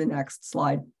on to the next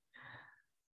slide.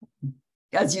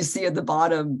 As you see at the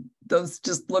bottom, those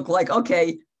just look like,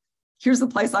 okay, here's the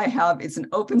place I have. It's an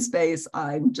open space.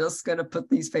 I'm just going to put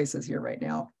these faces here right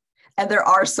now. And there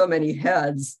are so many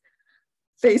heads.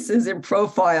 Faces in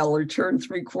profile are turned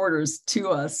 3/4 to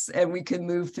us, and we can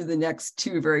move through the next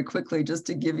 2 very quickly just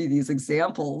to give you these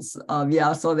examples.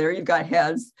 Yeah, so there you've got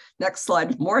heads. Next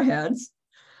slide, more heads.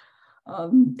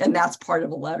 And that's part of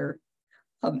a letter.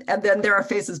 And then there are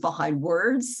faces behind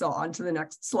words. So on to the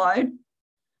next slide.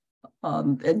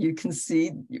 And you can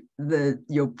see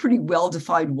the pretty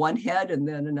well-defined one head and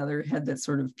then another head that's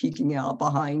sort of peeking out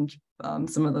behind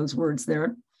some of those words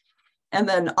there. And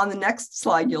then on the next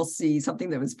slide, you'll see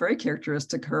something that was very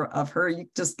characteristic of her. You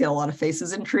just get a lot of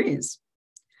faces in trees.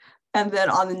 And then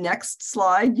on the next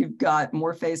slide, you've got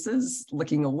more faces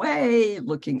looking away,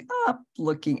 looking up,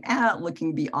 looking at,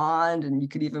 looking beyond, and you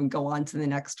could even go on to the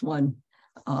next one.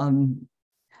 And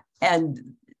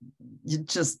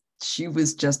she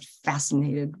was just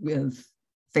fascinated with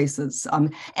faces.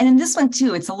 And in this one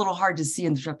too, it's a little hard to see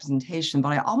in the representation,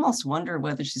 but I almost wonder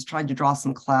whether she's trying to draw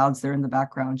some clouds there in the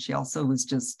background. She also was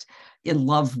just in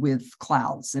love with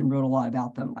clouds and wrote a lot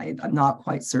about them. I'm not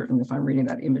quite certain if I'm reading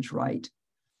that image right.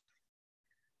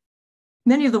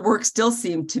 Many of the work still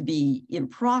seem to be in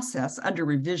process, under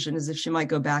revision, as if she might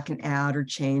go back and add or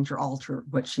change or alter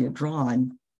what she had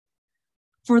drawn.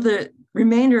 For the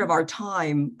remainder of our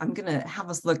time, I'm going to have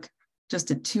us look just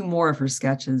at two more of her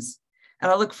sketches, and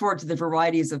I look forward to the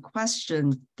varieties of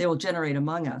questions they will generate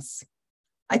among us.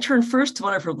 I turn first to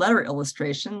one of her letter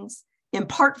illustrations, in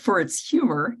part for its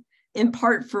humor, in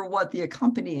part for what the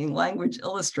accompanying language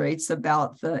illustrates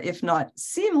about the, if not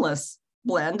seamless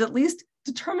blend, at least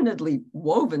determinedly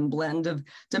woven blend of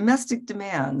domestic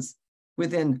demands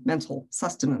within mental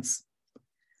sustenance.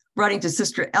 Writing to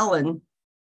Sister Ellen,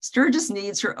 Sturgis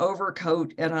needs her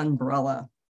overcoat and umbrella.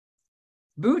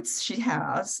 Boots she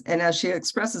has, and as she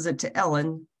expresses it to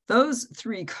Ellen, those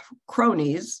three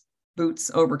cronies, boots,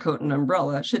 overcoat, and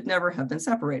umbrella, should never have been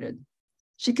separated.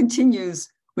 She continues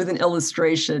with an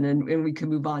illustration, and we can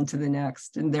move on to the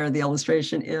next. And there the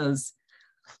illustration is,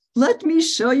 let me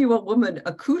show you a woman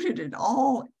accoutered in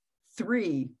all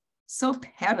three, so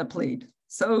panoplied,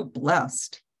 so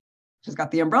blessed. She's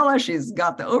got the umbrella, she's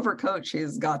got the overcoat,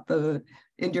 she's got the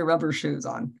India rubber shoes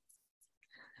on.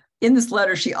 In this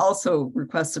letter, she also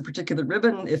requests a particular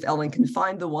ribbon if Ellen can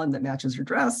find the one that matches her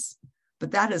dress,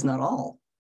 but that is not all.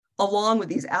 Along with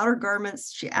these outer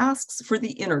garments, she asks for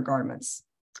the inner garments,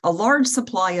 a large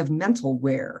supply of mental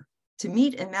wear to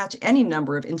meet and match any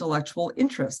number of intellectual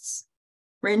interests.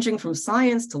 Ranging from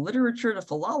science to literature to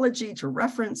philology to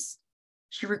reference,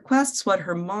 she requests what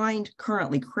her mind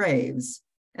currently craves,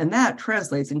 and that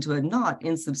translates into a not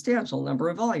insubstantial number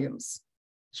of volumes.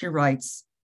 She writes,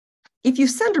 if you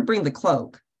send or bring the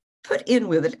cloak, put in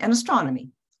with it an astronomy,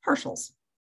 Herschel's,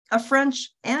 a French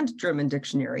and German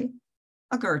dictionary,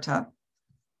 a Goethe,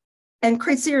 and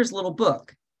Kreizier's little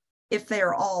book, if they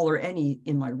are all or any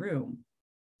in my room.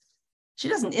 She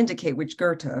doesn't indicate which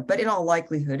Goethe, but in all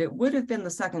likelihood, it would have been the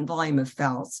second volume of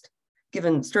Faust,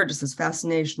 given Sturgis's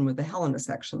fascination with the Helena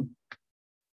section.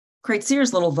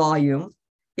 Kreizier's little volume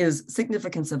is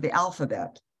Significance of the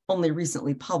Alphabet, only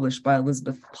recently published by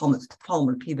Elizabeth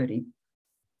Palmer Peabody.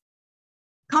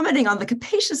 Commenting on the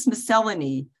capacious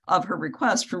miscellany of her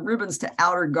request from ribbons to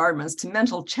outer garments to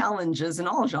mental challenges in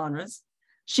all genres,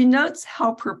 she notes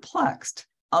how perplexed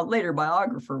a later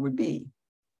biographer would be.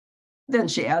 Then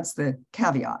she adds the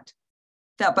caveat.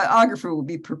 That biographer would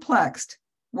be perplexed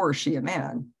were she a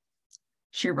man.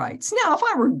 She writes, now, if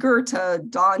I were Goethe,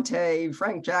 Dante,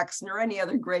 Frank Jackson, or any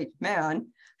other great man,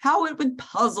 how it would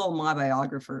puzzle my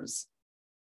biographers.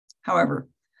 However,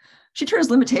 she turns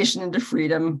limitation into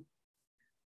freedom,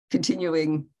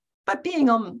 continuing, but being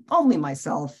only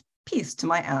myself, peace to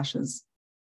my ashes.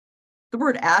 The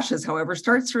word ashes, however,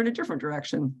 starts her in a different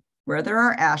direction. Where there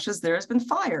are ashes, there has been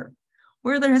fire.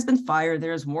 Where there has been fire,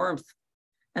 there is warmth.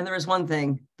 And there is one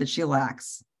thing that she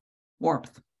lacks,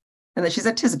 warmth, and that she's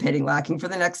anticipating lacking for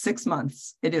the next 6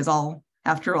 months. It is all,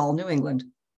 after all, New England.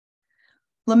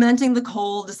 Lamenting the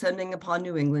cold descending upon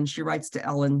New England, she writes to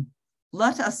Ellen,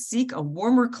 let us seek a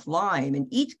warmer clime and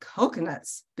eat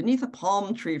coconuts beneath a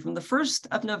palm tree from the 1st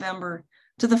of November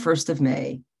to the 1st of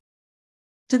May.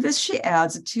 To this, she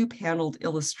adds a 2-paneled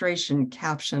illustration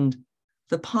captioned,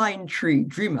 the pine tree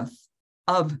dreameth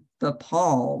of the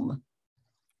palm.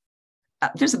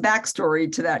 There's a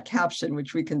backstory to that caption,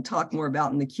 which we can talk more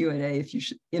about in the Q&A if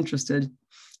you're interested.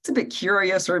 It's a bit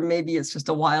curious, or maybe it's just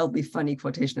a wildly funny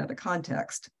quotation out of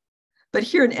context. But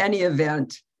here in any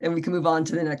event, and we can move on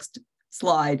to the next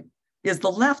slide, is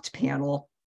the left panel.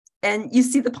 And you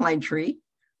see the pine tree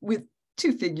with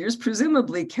 2 figures,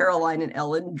 presumably Caroline and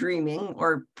Ellen, dreaming,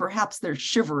 or perhaps they're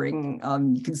shivering.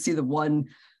 You can see the one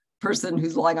person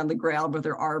who's lying on the ground with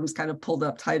her arms kind of pulled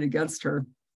up tight against her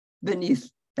beneath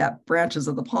that branches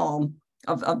of the palm,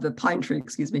 of the pine tree,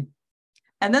 excuse me.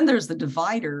 And then there's the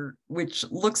divider, which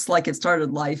looks like it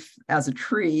started life as a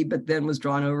tree, but then was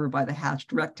drawn over by the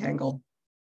hatched rectangle.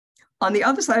 On the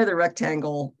other side of the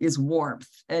rectangle is warmth.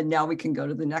 And now we can go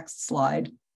to the next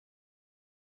slide.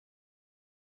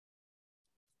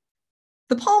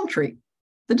 The palm tree,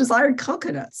 the desired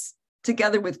coconuts,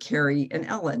 together with Carrie and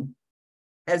Ellen.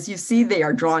 As you see, they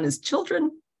are drawn as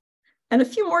children, and a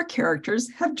few more characters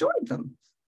have joined them.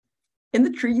 In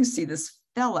the tree, you see this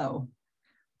fellow,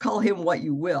 call him what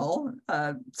you will,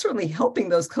 certainly helping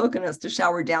those coconuts to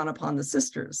shower down upon the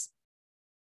sisters.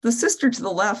 The sister to the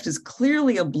left is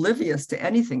clearly oblivious to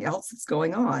anything else that's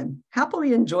going on,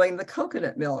 happily enjoying the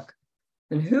coconut milk.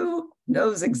 And who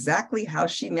knows exactly how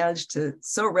she managed to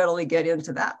so readily get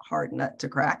into that hard nut to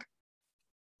crack?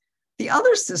 The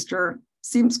other sister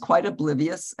seems quite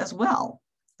oblivious as well,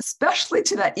 especially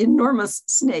to that enormous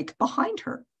snake behind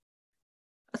her.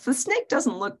 The snake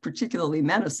doesn't look particularly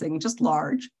menacing, just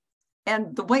large.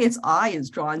 And the way its eye is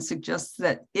drawn suggests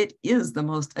that it is the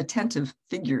most attentive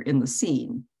figure in the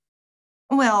scene.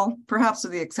 Well, perhaps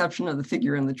with the exception of the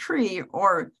figure in the tree,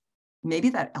 or maybe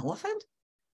that elephant?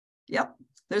 Yep,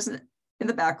 in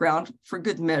the background, for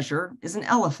good measure, is an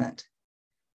elephant.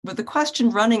 With the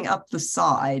question running up the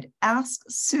side, ask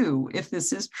Sue if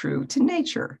this is true to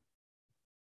nature.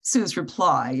 Sue's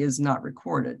reply is not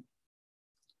recorded.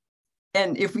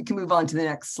 And if we can move on to the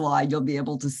next slide, you'll be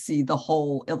able to see the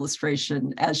whole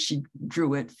illustration as she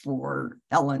drew it for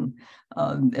Ellen.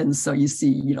 And so you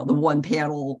see, the one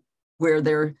panel where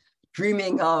they're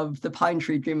dreaming of the pine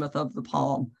tree dreameth of the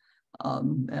palm.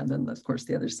 And then, of course,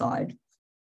 the other side.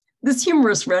 This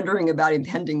humorous rendering about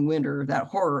impending winter, that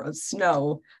horror of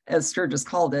snow, as Sturgis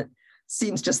called it,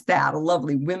 seems just that, a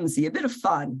lovely whimsy, a bit of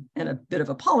fun, and a bit of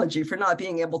apology for not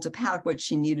being able to pack what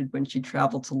she needed when she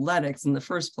traveled to Lenox in the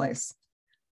first place.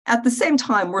 At the same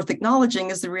time, worth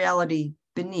acknowledging is the reality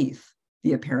beneath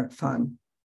the apparent fun.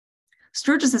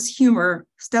 Sturgis's humor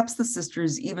steps the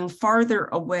sisters even farther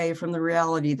away from the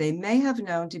reality they may have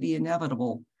known to be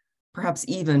inevitable, perhaps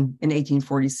even in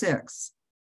 1846,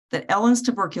 that Ellen's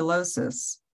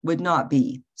tuberculosis would not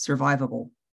be survivable.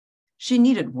 She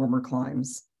needed warmer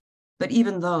climes, but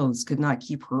even those could not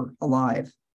keep her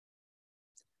alive.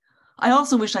 I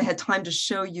also wish I had time to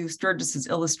show you Sturgis's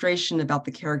illustration about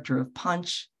the character of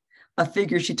Punch, a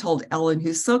figure she told Ellen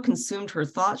who so consumed her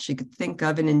thoughts she could think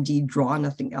of and indeed draw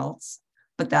nothing else,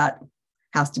 but that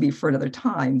has to be for another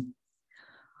time.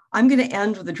 I'm going to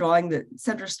end with a drawing that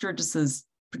centers Sturgis's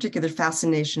particular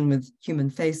fascination with human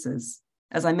faces.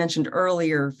 As I mentioned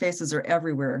earlier, faces are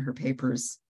everywhere in her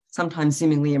papers, sometimes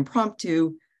seemingly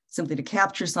impromptu, simply to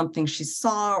capture something she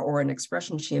saw or an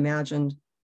expression she imagined.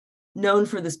 Known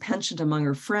for this penchant among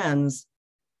her friends,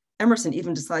 Emerson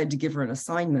even decided to give her an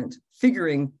assignment,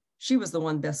 figuring she was the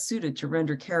one best suited to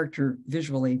render character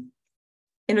visually.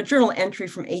 In a journal entry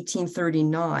from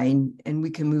 1839, and we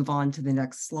can move on to the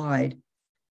next slide,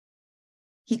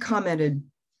 he commented,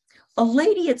 "A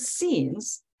lady, it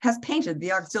seems, has painted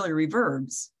the auxiliary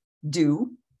verbs,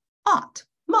 do, ought,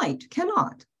 might,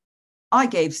 cannot. I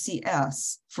gave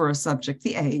CS for a subject,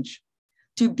 the age,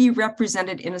 to be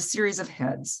represented in a series of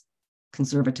heads: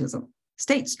 conservatism,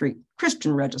 State Street,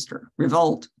 Christian Register,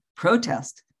 revolt,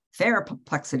 protest, fair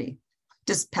perplexity,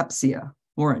 dyspepsia,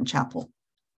 Warren Chapel.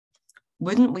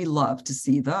 Wouldn't we love to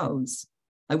see those?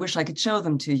 I wish I could show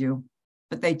them to you,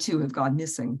 but they too have gone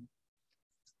missing."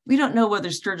 We don't know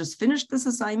whether Sturgis finished this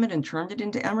assignment and turned it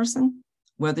into Emerson,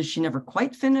 whether she never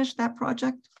quite finished that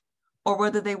project, or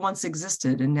whether they once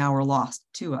existed and now are lost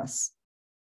to us.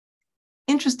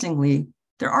 Interestingly,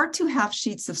 there are 2 half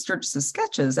sheets of Sturgis's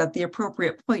sketches at the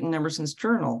appropriate point in Emerson's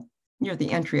journal, near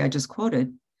the entry I just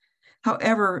quoted.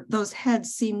 However, those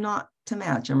heads seem not to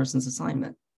match Emerson's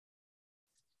assignment.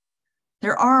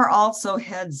 There are also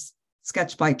heads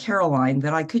sketched by Caroline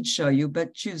that I could show you,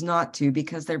 but choose not to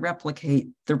because they replicate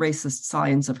the racist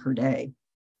signs of her day.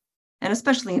 And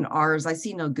especially in ours, I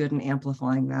see no good in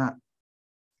amplifying that.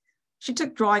 She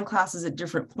took drawing classes at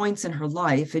different points in her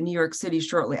life, in New York City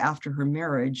shortly after her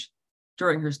marriage,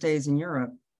 during her stays in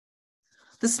Europe.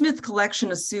 The Smith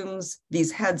collection assumes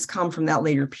these heads come from that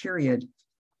later period.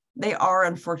 They are,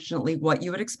 unfortunately, what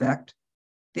you would expect,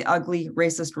 the ugly,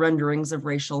 racist renderings of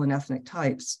racial and ethnic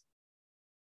types.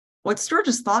 What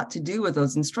Sturgis thought to do with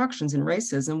those instructions in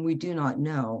racism, we do not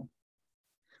know.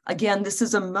 Again, this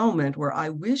is a moment where I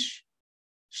wish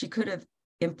she could have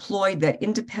employed that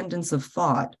independence of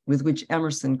thought with which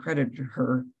Emerson credited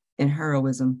her in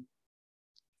heroism.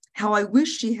 How I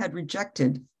wish she had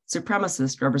rejected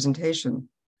supremacist representation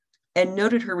and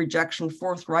noted her rejection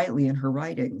forthrightly in her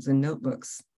writings and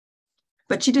notebooks.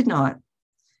 But she did not.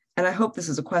 And I hope this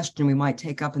is a question we might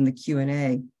take up in the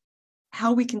Q&A.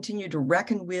 How we continue to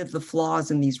reckon with the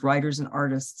flaws in these writers and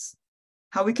artists,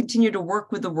 how we continue to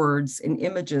work with the words and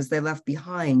images they left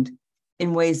behind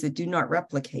in ways that do not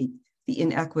replicate the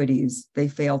inequities they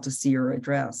fail to see or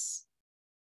address.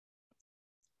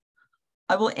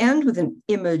 I will end with an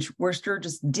image where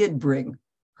Sturgis did bring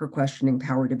her questioning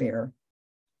power to bear.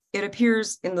 It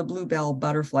appears in the Bluebell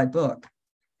Butterfly book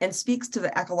and speaks to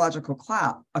the ecological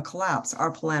collapse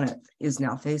our planet is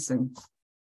now facing.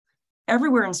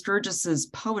 Everywhere in Sturgis's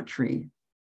poetry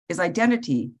is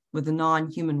identity with the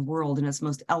non-human world in its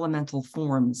most elemental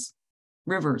forms: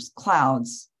 rivers,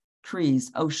 clouds,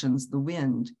 trees, oceans, the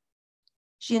wind.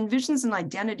 She envisions an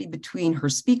identity between her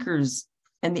speakers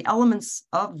and the elements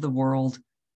of the world,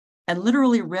 and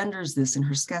literally renders this in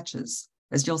her sketches,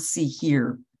 as you'll see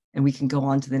here. And we can go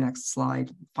on to the next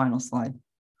slide, final slide.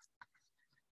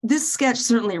 This sketch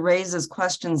certainly raises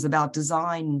questions about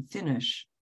design and finish.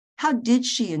 How did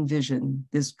she envision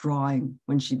this drawing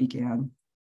when she began?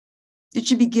 Did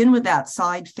she begin with that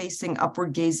side-facing,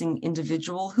 upward-gazing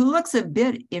individual who looks a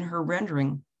bit in her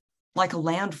rendering like a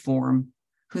landform,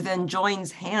 who then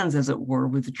joins hands, as it were,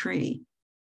 with the tree?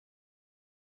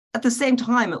 At the same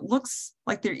time, it looks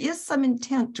like there is some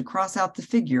intent to cross out the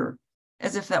figure,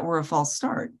 as if that were a false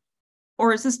start.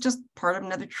 Or is this just part of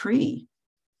another tree,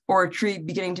 or a tree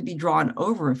beginning to be drawn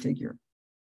over a figure?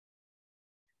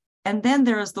 And then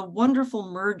there is the wonderful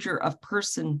merger of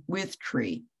person with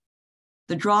tree,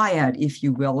 the dryad, if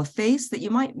you will, a face that you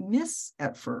might miss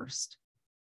at first,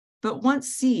 but once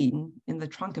seen in the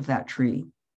trunk of that tree,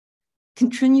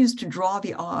 continues to draw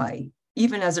the eye,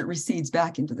 even as it recedes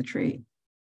back into the tree.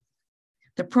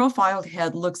 The profiled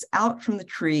head looks out from the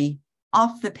tree,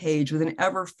 off the page with an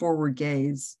ever forward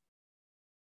gaze,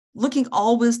 looking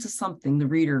always to something the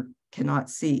reader cannot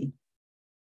see,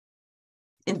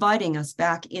 inviting us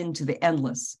back into the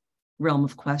endless realm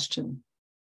of question.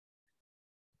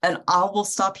 And I will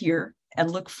stop here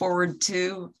and look forward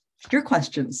to your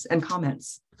questions and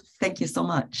comments. Thank you so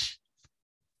much.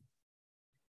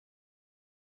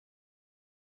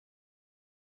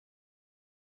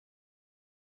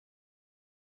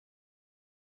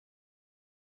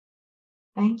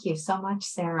 Thank you so much,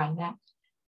 Sarah.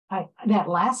 That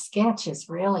last sketch is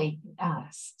really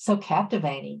so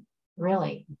captivating,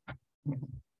 really.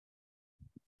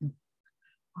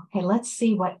 Okay, let's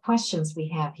see what questions we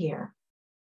have here.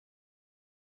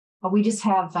 We just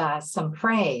have some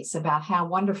praise about how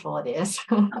wonderful it is.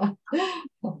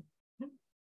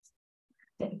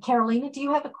 Carolina, do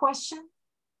you have a question?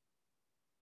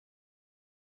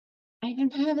 I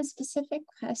don't have a specific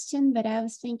question, but I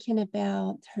was thinking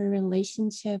about her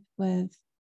relationship with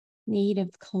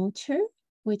Native culture,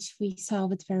 which we saw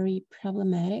was very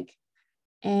problematic.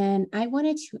 And I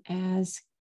wanted to ask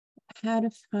how to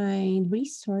find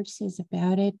resources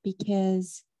about it,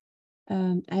 because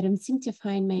I don't seem to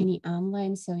find many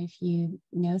online. So if you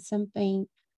know something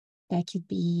that could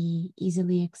be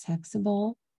easily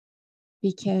accessible,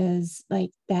 because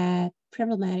like that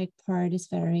problematic part is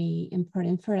very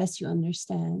important for us to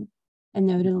understand and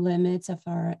know the limits of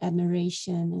our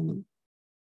admiration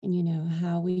and you know,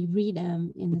 how we read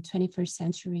them in the 21st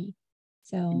century.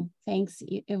 So thanks.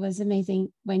 It was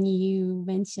amazing. When you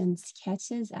mentioned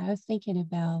sketches, I was thinking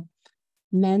about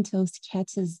mental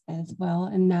sketches as well,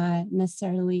 and not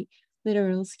necessarily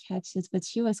literal sketches, but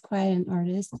she was quite an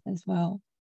artist as well.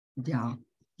 Yeah,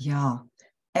 yeah.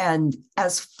 And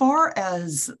as far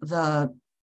as the,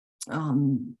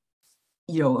 you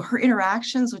know, her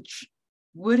interactions, which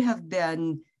would have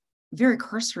been very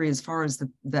cursory as far as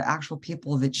the actual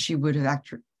people that she would have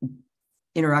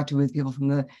interacted with, people from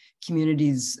the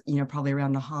communities, you know, probably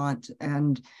around Nahant,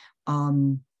 and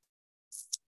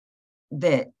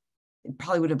that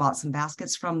probably would have bought some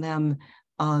baskets from them.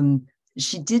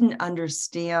 She didn't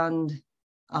understand,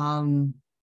 how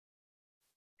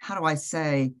do I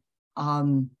say,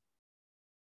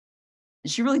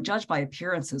 she really judged by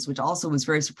appearances, which also was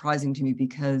very surprising to me,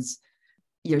 because,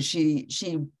 you know, she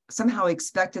somehow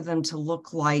expected them to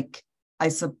look like, I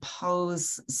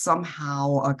suppose,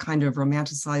 somehow a kind of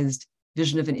romanticized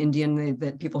vision of an Indian,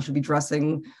 that people should be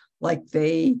dressing like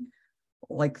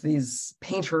these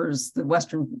painters, the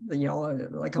Western, you know,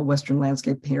 like a Western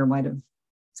landscape painter might have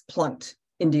plunked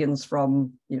Indians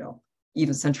from, you know,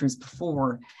 even centuries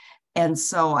before. And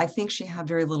so I think she had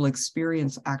very little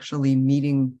experience actually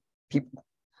meeting people.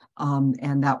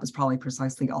 And that was probably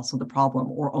precisely also the problem,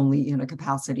 or only in a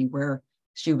capacity where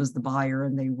she was the buyer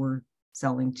and they were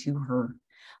selling to her.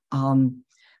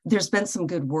 There's been some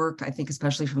good work, I think,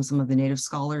 especially from some of the Native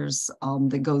scholars,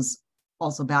 that goes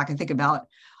also back. I think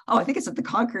it's at the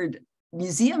Concord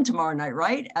Museum tomorrow night,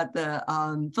 right? At the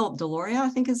Philip Deloria, I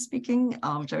think, is speaking,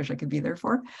 which I wish I could be there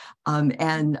for,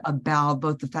 and about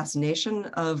both the fascination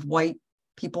of white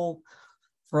people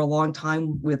for a long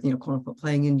time with, quote unquote,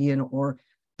 playing Indian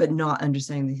but not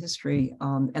understanding the history.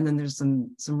 And then there's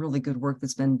some really good work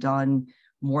that's been done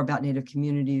more about Native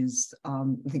communities. I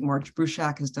think Marge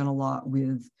Bruchak has done a lot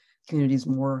with communities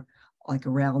more like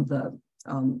around the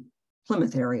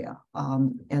Plymouth area.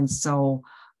 And so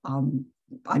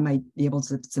I might be able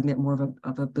to submit more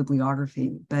of a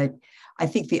bibliography. But I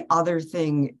think the other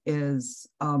thing is,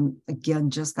 again,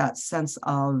 just that sense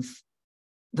of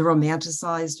the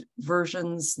romanticized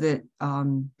versions that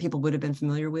people would have been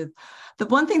familiar with. The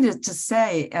one thing to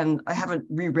say, and I haven't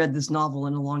reread this novel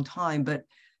in a long time, but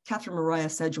Catherine Mariah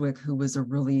Sedgwick, who was a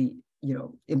really,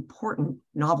 important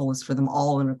novelist for them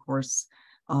all, and of course,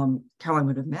 Caroline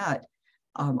would have met.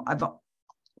 I've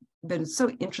been so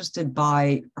interested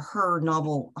by her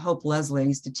novel, Hope Leslie. I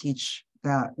used to teach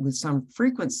that with some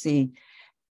frequency.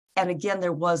 And again,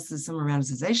 there was some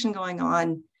romanticization going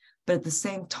on, but at the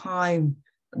same time,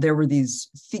 there were these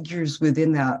figures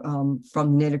within that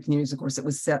from Native communities. Of course, it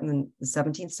was set in the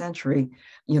 17th century.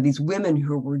 These women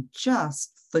who were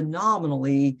just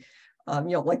phenomenally,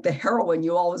 like the heroine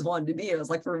you always wanted to be. It was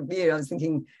like, for me, I was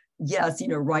thinking, yes,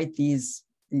 write these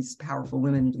powerful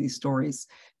women into these stories.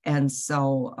 And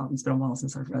so it's been a while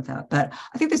since I've read that. But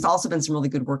I think there's also been some really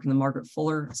good work in the Margaret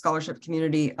Fuller scholarship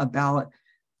community about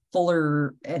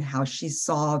Fuller and how she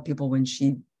saw people when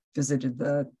she visited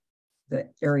the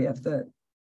area of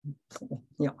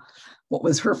what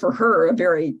was for her a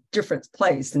very different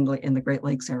place in the Great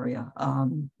Lakes area,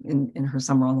 in her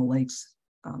Summer on the Lakes.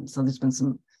 So there's been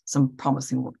some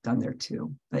promising work done there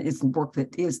too, but it's work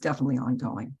that is definitely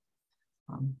ongoing.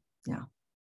 Yeah.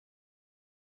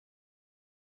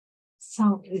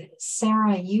 So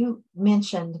Sarah, you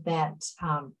mentioned that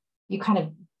you kind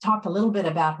of talked a little bit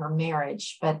about her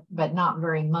marriage, but not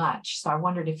very much. So I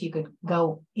wondered if you could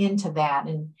go into that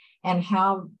and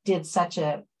how did such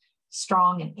a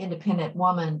strong and independent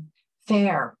woman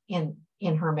fare in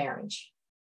her marriage?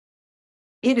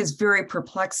 It is very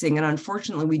perplexing, and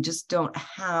unfortunately, we just don't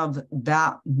have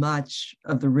that much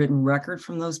of the written record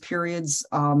from those periods.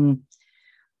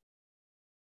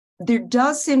 There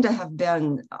does seem to have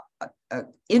been an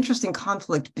interesting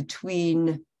conflict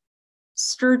between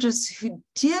Sturgis, who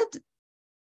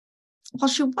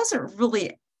she wasn't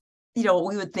really, what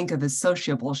we would think of as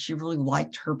sociable. She really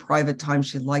liked her private time.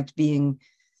 She liked being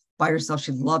by herself.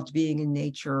 She loved being in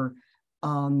nature.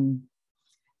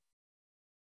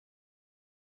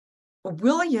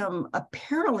 William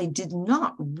apparently did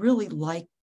not really like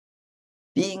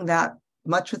being that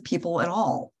much with people at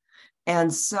all.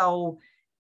 And so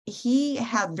he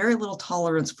had very little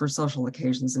tolerance for social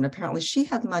occasions, and apparently she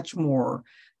had much more.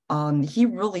 He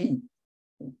really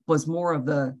was more of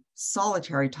the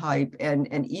solitary type,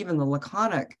 and even the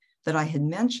laconic that I had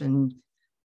mentioned.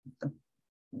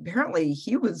 Apparently,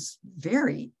 he was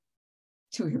very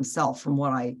to himself, from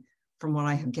what I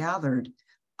have gathered,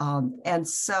 and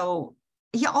so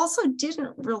he also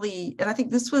didn't really. And I think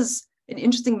this was an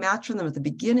interesting match for them at the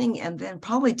beginning, and then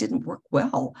probably didn't work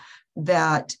well.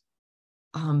 That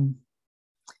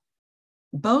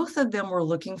both of them were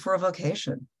looking for a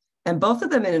vocation, and both of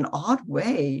them, in an odd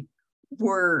way,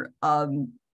 were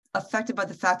affected by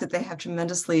the fact that they have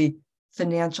tremendously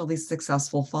financially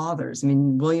successful fathers. I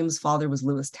mean, William's father was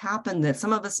Lewis Tappan, that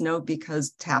some of us know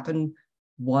because Tappan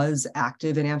was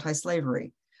active in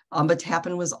anti-slavery, but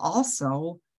Tappan was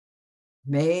also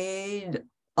made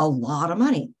a lot of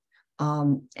money.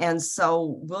 And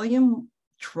so William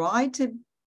tried to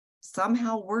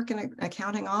somehow work in an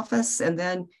accounting office, and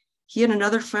then he and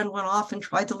another friend went off and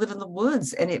tried to live in the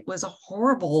woods, and it was a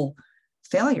horrible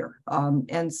failure.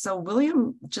 And so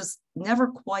William just never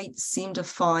quite seemed to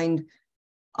find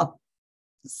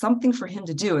something for him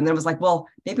to do. And then it was like, well,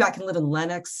 maybe I can live in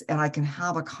Lenox and I can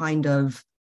have a kind of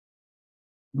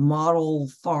model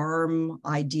farm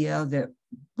idea that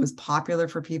was popular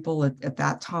for people at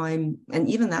that time. And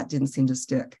even that didn't seem to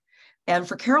stick. And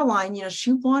for Caroline,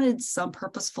 she wanted some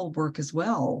purposeful work as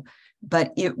well.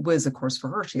 But it was, of course, for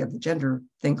her, she had the gender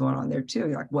thing going on there too.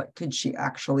 Like, what could she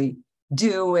actually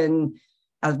do? And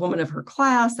as a woman of her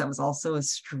class, that was also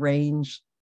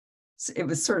it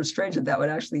was sort of strange that would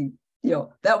actually,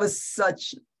 that was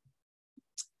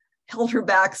held her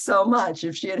back so much.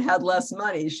 If she had had less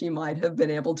money, she might have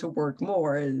been able to work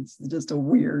more. It's just a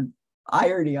weird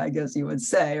irony, I guess you would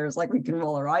say, or it's like we can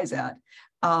roll our eyes at.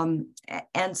 And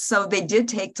so they did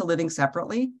take to living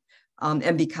separately.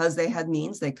 And because they had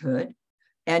means, they could.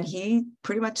 And he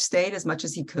pretty much stayed as much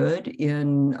as he could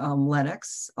in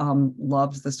Lenox,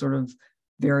 loved the sort of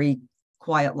very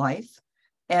quiet life.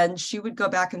 And she would go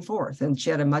back and forth. And she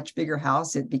had a much bigger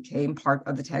house. It became part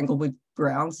of the Tanglewood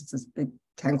grounds. It's this big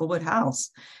Tanglewood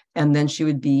House. And then she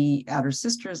would be at her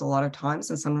sister's a lot of times,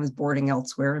 and sometimes boarding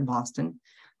elsewhere in Boston.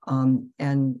 And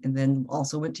then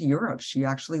also went to Europe. She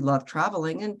actually loved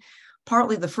traveling. And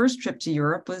partly the first trip to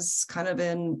Europe was kind of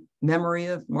in memory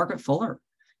of Margaret Fuller.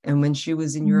 And when she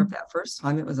was in Europe that first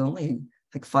time, it was only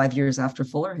like 5 years after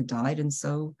Fuller had died. And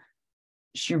so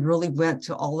she really went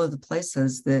to all of the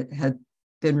places that had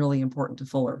been really important to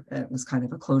Fuller. And it was kind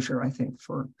of a closure, I think,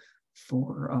 for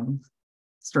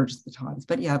Sturgis at the times.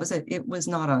 But yeah, it was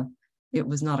not a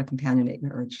companionate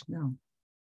marriage. No.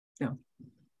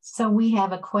 So we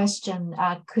have a question.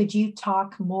 Could you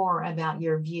talk more about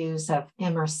your views of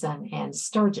Emerson and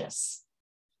Sturgis?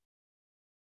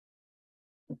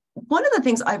 One of the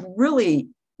things I've really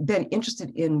been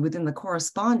interested in within the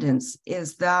correspondence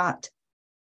is that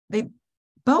they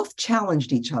both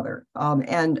challenged each other.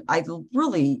 And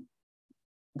the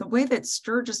way that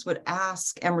Sturgis would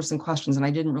ask Emerson questions, and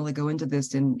I didn't really go into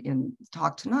this in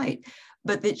talk tonight,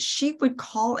 but that she would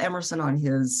call Emerson on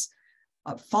his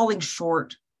falling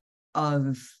short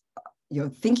of,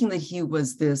 thinking that he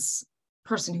was this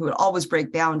person who would always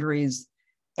break boundaries.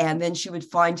 And then she would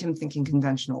find him thinking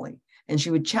conventionally, and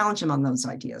she would challenge him on those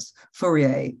ideas.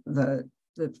 Fourier, the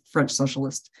French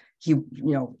socialist,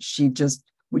 she just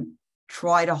would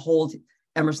try to hold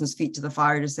Emerson's feet to the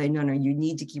fire to say, no, you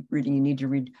need to keep reading. You need to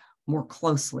read more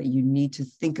closely. You need to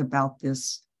think about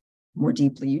this more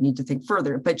deeply. You need to think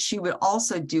further. But she would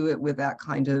also do it with that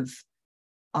kind of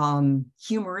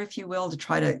humor, if you will,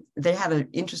 they had an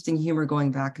interesting humor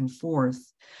going back and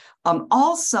forth.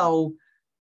 Also,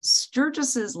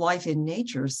 Sturgis's life in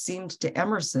nature seemed to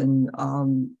Emerson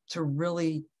to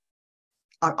really,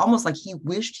 almost like he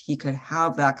wished he could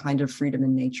have that kind of freedom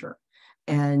in nature.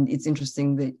 And it's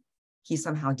interesting that he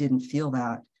somehow didn't feel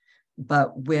that.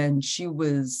 But when she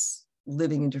was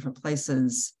living in different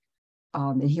places,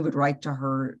 and he would write to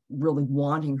her really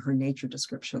wanting her nature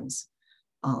descriptions.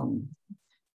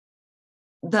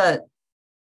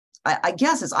 I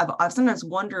guess is I've sometimes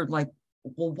wondered, like,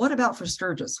 well, what about for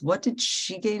Sturgis? What did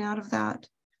she gain out of that?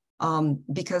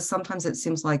 Because sometimes it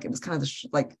seems like it was kind of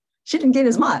like she didn't gain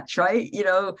as much, right?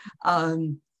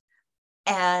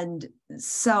 And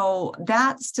so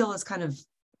that still is kind of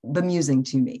bemusing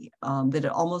to me, that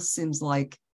it almost seems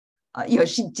like,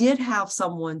 she did have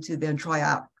someone to then try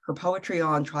out her poetry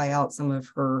on, try out some of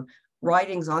her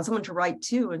writings on, someone to write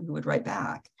to and who would write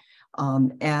back.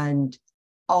 And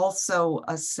also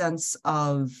a sense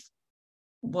of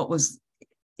what was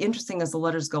interesting as the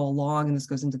letters go along, and this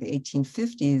goes into the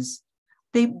 1850s,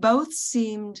 they both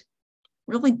seemed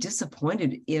really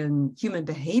disappointed in human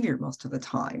behavior most of the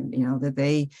time, that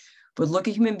they would look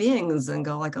at human beings and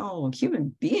go like, oh,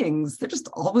 human beings, they're just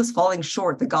always falling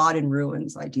short, the God in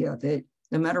ruins idea that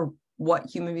no matter what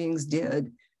human beings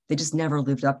did, they just never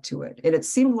lived up to it. And it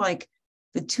seemed like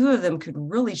the two of them could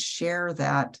really share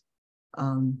that,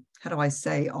 how do I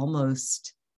say,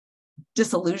 almost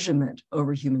disillusionment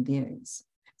over human beings.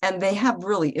 And they have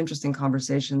really interesting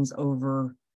conversations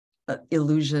over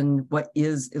illusion, what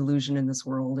is illusion in this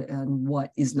world and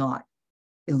what is not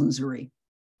illusory.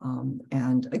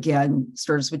 And again,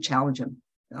 Sturgis would challenge him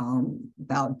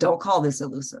about, don't call this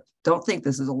elusive. Don't think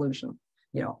this is illusion,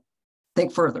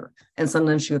 think further. And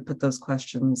sometimes she would put those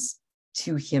questions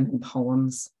to him in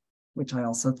poems, which I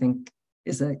also think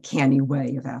is a canny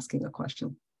way of asking a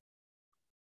question.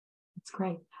 That's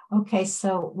great. Okay,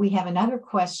 so we have another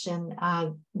question.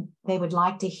 They would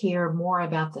like to hear more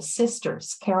about the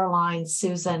sisters, Caroline,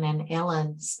 Susan, and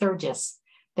Ellen Sturgis,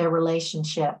 their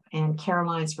relationship, and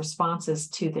Caroline's responses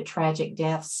to the tragic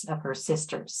deaths of her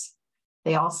sisters.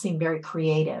 They all seem very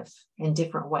creative in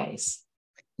different ways.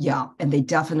 Yeah, and they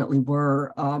definitely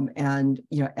were. And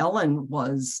Ellen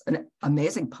was an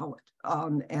amazing poet,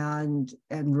 and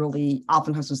really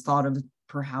oftentimes was thought of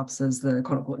perhaps as the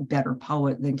quote unquote better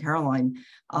poet than Caroline.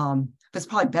 That's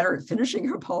probably better at finishing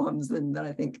her poems than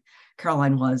I think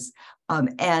Caroline was.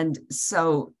 And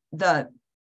so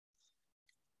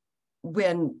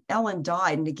when Ellen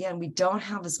died, and again, we don't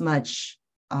have as much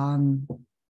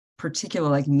particular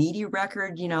like media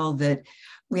record, that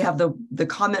we have the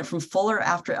comment from Fuller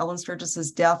after Ellen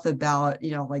Sturgis's death about,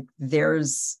 like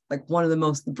there's like one of the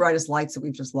most brightest lights that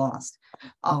we've just lost,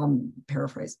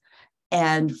 paraphrase.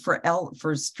 And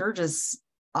for Sturgis,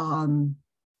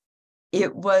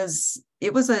 it was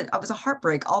a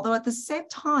heartbreak. Although at the same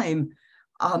time,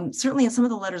 certainly in some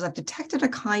of the letters, I've detected a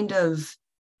kind of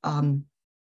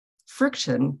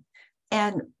friction.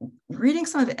 And reading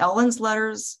some of Ellen's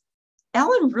letters,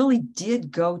 Ellen really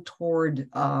did go toward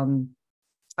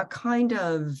a kind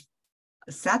of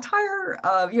satire.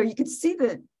 You could see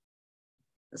that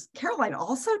Caroline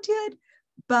also did,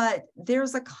 but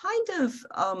there's a kind of,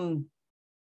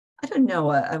 I don't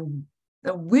know, a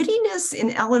wittiness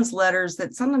in Ellen's letters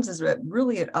that sometimes is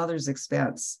really at others'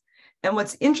 expense. And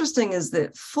what's interesting is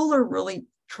that Fuller really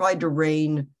tried to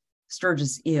rein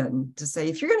Sturgis in to say,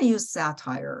 if you're going to use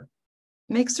satire,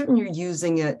 make certain you're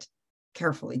using it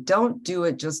carefully. Don't do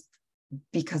it just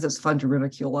because it's fun to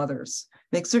ridicule others.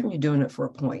 Make certain you're doing it for a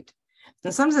point.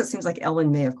 And sometimes it seems like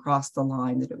Ellen may have crossed the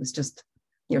line, that it was just,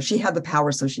 she had the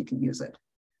power so she could use it.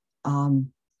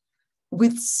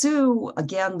 With Sue,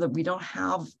 again, that we don't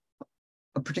have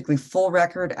a particularly full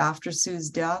record after Sue's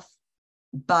death,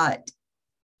 but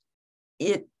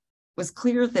it was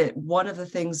clear that one of the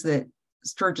things that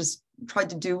Sturgis tried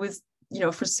to do with,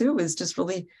 for Sue is just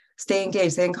really stay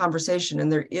engaged, stay in conversation.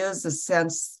 And there is a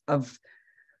sense of,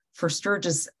 for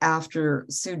Sturgis after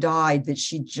Sue died, that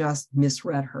she just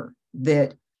misread her,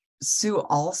 that Sue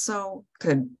also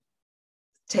could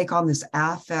take on this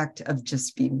affect of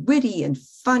just being witty and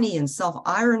funny and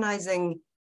self-ironizing.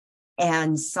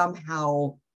 And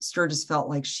somehow Sturgis felt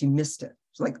like she missed it.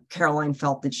 Like Caroline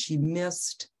felt that she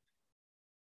missed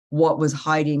what was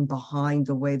hiding behind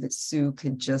the way that Sue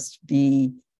could just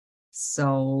be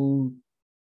so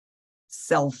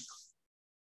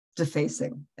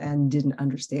self-defacing and didn't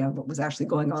understand what was actually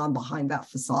going on behind that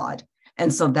facade.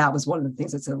 And so that was one of the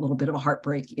things that's a little bit of a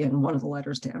heartbreak in one of the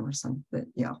letters to Emerson,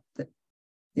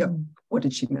 what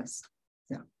did she miss?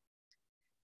 Yeah.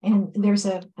 And there's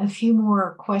a few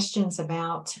more questions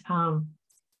about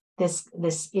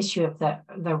this issue of the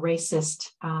racist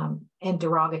and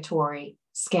derogatory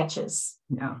sketches.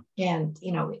 Yeah. And,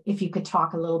 if you could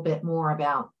talk a little bit more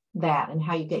about that and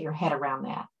how you get your head around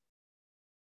that.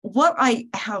 What I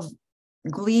have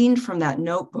gleaned from that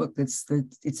notebook it's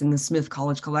in the Smith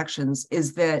College collections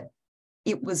is that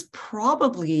it was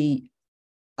probably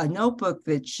a notebook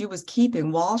that she was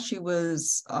keeping while she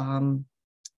was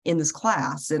in this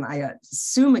class. And I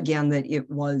assume again that it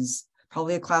was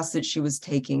probably a class that she was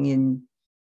taking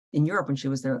in Europe when she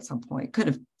was there at some point.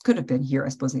 Could have been here, I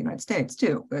suppose, in the United States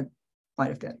too, but might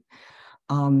have been.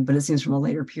 But it seems from a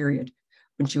later period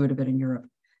when she would have been in Europe.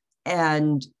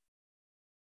 And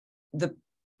the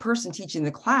person teaching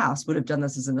the class would have done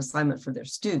this as an assignment for their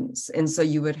students. And so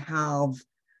you would have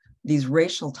these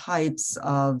racial types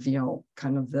of,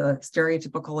 kind of the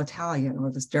stereotypical Italian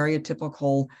or the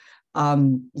stereotypical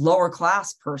lower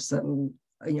class person,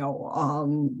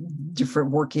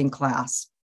 different working class,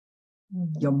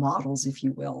 models, if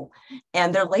you will,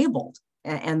 and they're labeled.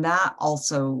 And that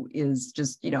also is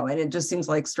just, and it just seems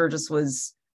like Sturgis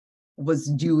was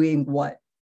doing what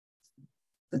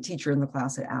the teacher in the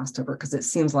class had asked of her, because it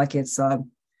seems like it's a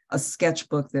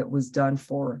sketchbook that was done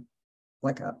for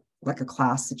like a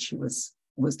class that she was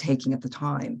taking at the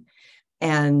time.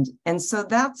 And so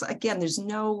that's, again, there's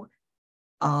no,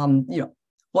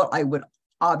 what I would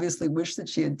obviously wish that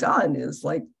she had done is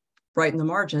like write in the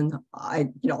margin,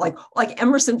 like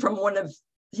Emerson from one of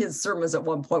his sermons at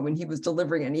one point when he was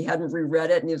delivering it and he hadn't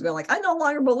reread it and he was going like, I no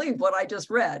longer believe what I just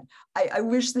read. I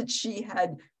wish that she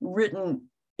had written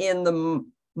in the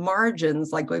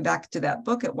margins, like going back to that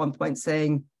book at one point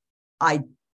saying, I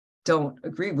don't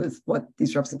agree with what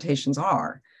these representations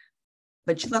are,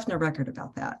 but she left no record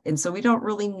about that. And so we don't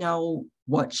really know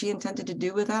what she intended to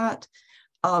do with that.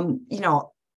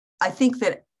 I think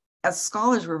that as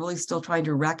scholars, we're really still trying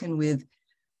to reckon with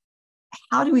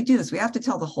how do we do this? We have to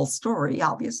tell the whole story,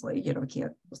 obviously, we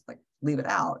can't just like leave it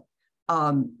out.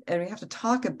 And we have to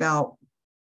talk about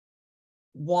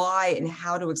why and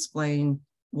how to explain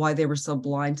why they were so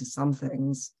blind to some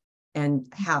things and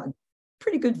had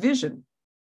pretty good vision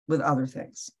with other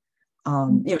things.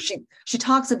 She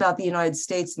talks about the United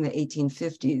States in the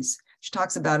 1850s. She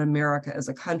talks about America as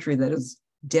a country that is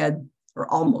dead or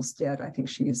almost dead. I think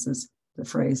she uses the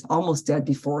phrase almost dead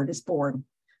before it is born.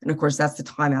 And of course, that's the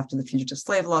time after the Fugitive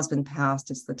Slave Law has been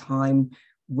passed. It's the time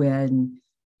when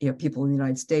people in the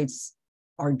United States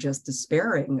are just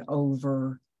despairing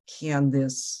over, can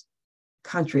this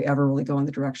country ever really go in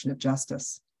the direction of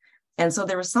justice? And so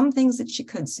there were some things that she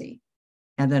could see,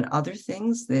 and then other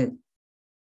things that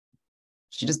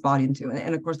she just bought into.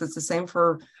 And of course, that's the same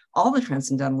for all the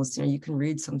Transcendentalists. You can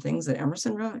read some things that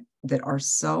Emerson wrote that are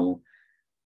so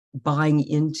buying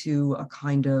into a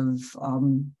kind of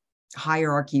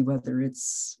hierarchy, whether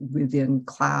it's within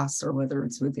class or whether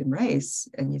it's within race.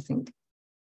 And you think,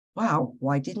 wow,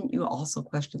 why didn't you also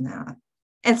question that?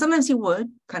 And sometimes you would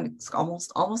kind of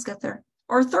almost get there,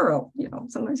 or thorough,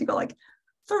 sometimes you go like,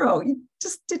 thorough, you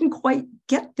just didn't quite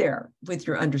get there with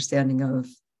your understanding of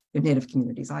your Native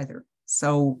communities either.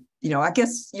 So, I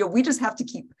guess, we just have to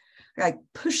keep like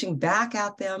pushing back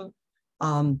at them.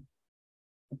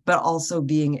 but also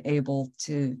being able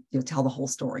to tell the whole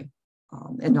story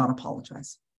and not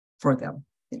apologize for them.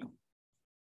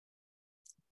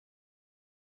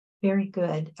 Very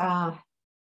good.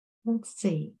 Let's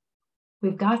see.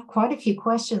 We've got quite a few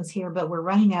questions here, but we're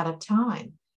running out of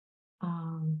time.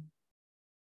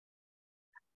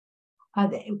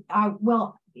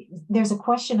 Well, there's a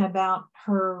question about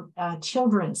her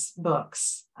children's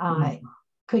books.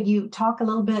 Could you talk a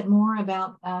little bit more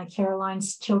about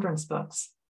Caroline's children's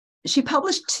books? She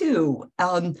published two.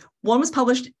 One was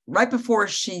published right before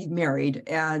she married,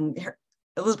 and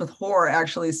Elizabeth Hoare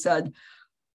actually said,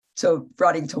 so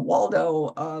writing to Waldo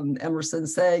Emerson,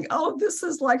 saying, "Oh, this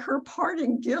is like her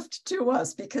parting gift to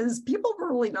us," because people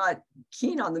were really not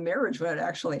keen on the marriage when it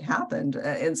actually happened.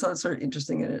 And so it's sort of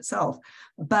interesting in itself.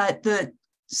 But the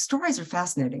stories are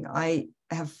fascinating. I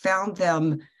have found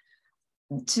them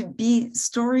to be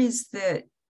stories that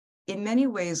in many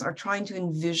ways are trying to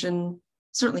envision,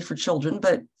 certainly for children,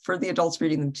 but for the adults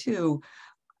reading them too,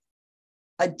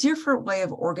 a different way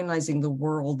of organizing the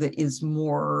world that is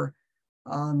more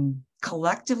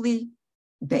collectively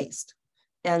based.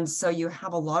 And so you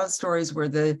have a lot of stories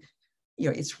where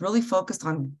it's really focused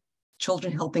on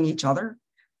children helping each other.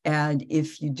 And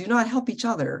if you do not help each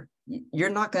other, you're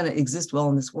not going to exist well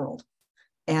in this world.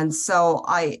 And so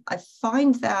I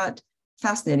find that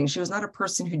fascinating. She was not a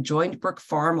person who joined Brook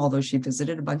Farm, although she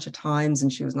visited a bunch of times,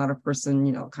 and she was not a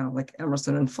person, kind of like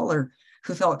Emerson and Fuller,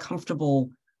 who felt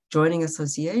comfortable joining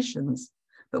associations.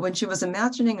 But when she was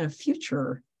imagining a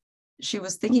future, she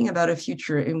was thinking about a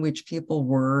future in which people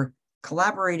were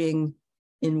collaborating,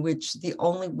 in which the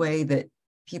only way that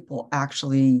people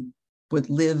actually would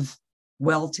live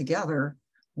well together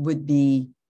would be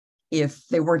if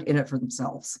they weren't in it for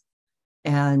themselves.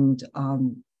 And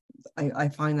I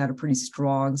find that a pretty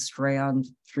strong strand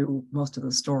through most of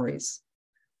the stories.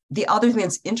 The other thing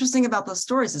that's interesting about those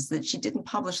stories is that she didn't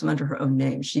publish them under her own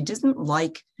name. She didn't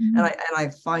like, and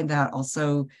I find that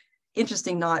also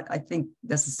interesting, not, I think,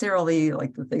 necessarily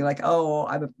like the thing like, oh,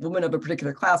 I'm a woman of a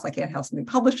particular class, I can't have something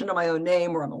published under my own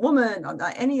name, or I'm a woman, I'm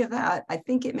not any of that. I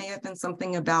think it may have been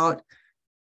something about,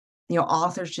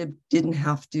 authorship didn't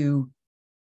have to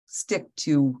stick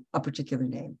to a particular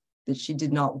name, that she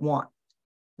did not want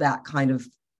that kind of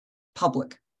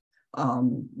public.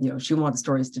 She wanted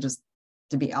stories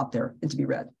to be out there and to be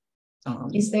read.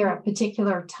 Is there a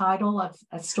particular title of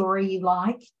a story you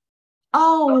like?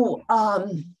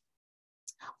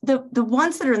 The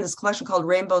ones that are in this collection called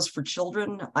Rainbows for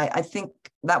Children, I think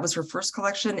that was her first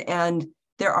collection, and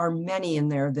there are many in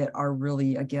there that are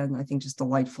really, again, I think just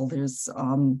delightful. There's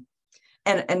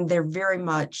and they're very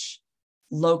much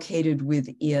located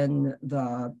within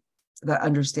the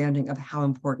understanding of how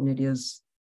important it is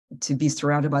to be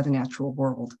surrounded by the natural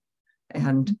world.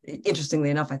 And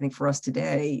interestingly enough, I think for us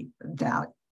today, that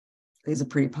is a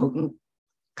pretty potent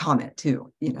comment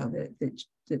too, that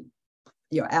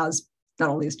as not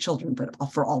only as children, but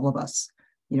for all of us,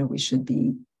 we should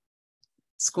be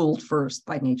schooled first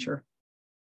by nature.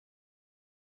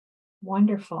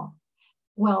 Wonderful.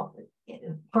 Well,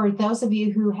 for those of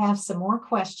you who have some more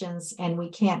questions and we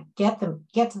can't get to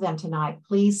them tonight,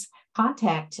 please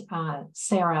contact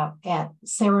Sarah at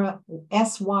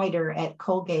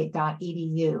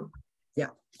sarahswider@colgate.edu.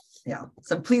 Yeah.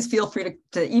 So please feel free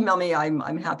to email me.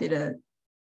 I'm happy to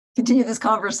continue this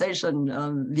conversation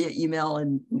via email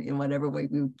and in whatever way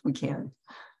we can.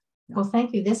 Well,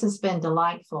 thank you. This has been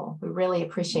delightful. We really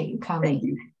appreciate you coming. Thank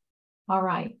you. All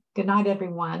right. Good night,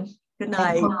 everyone. Good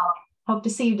night. Hope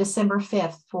to see you December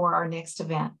 5th for our next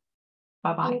event.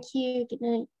 Bye-bye. Thank you. Good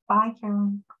night. Bye,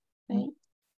 Caroline. Bye.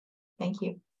 Thank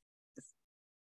you.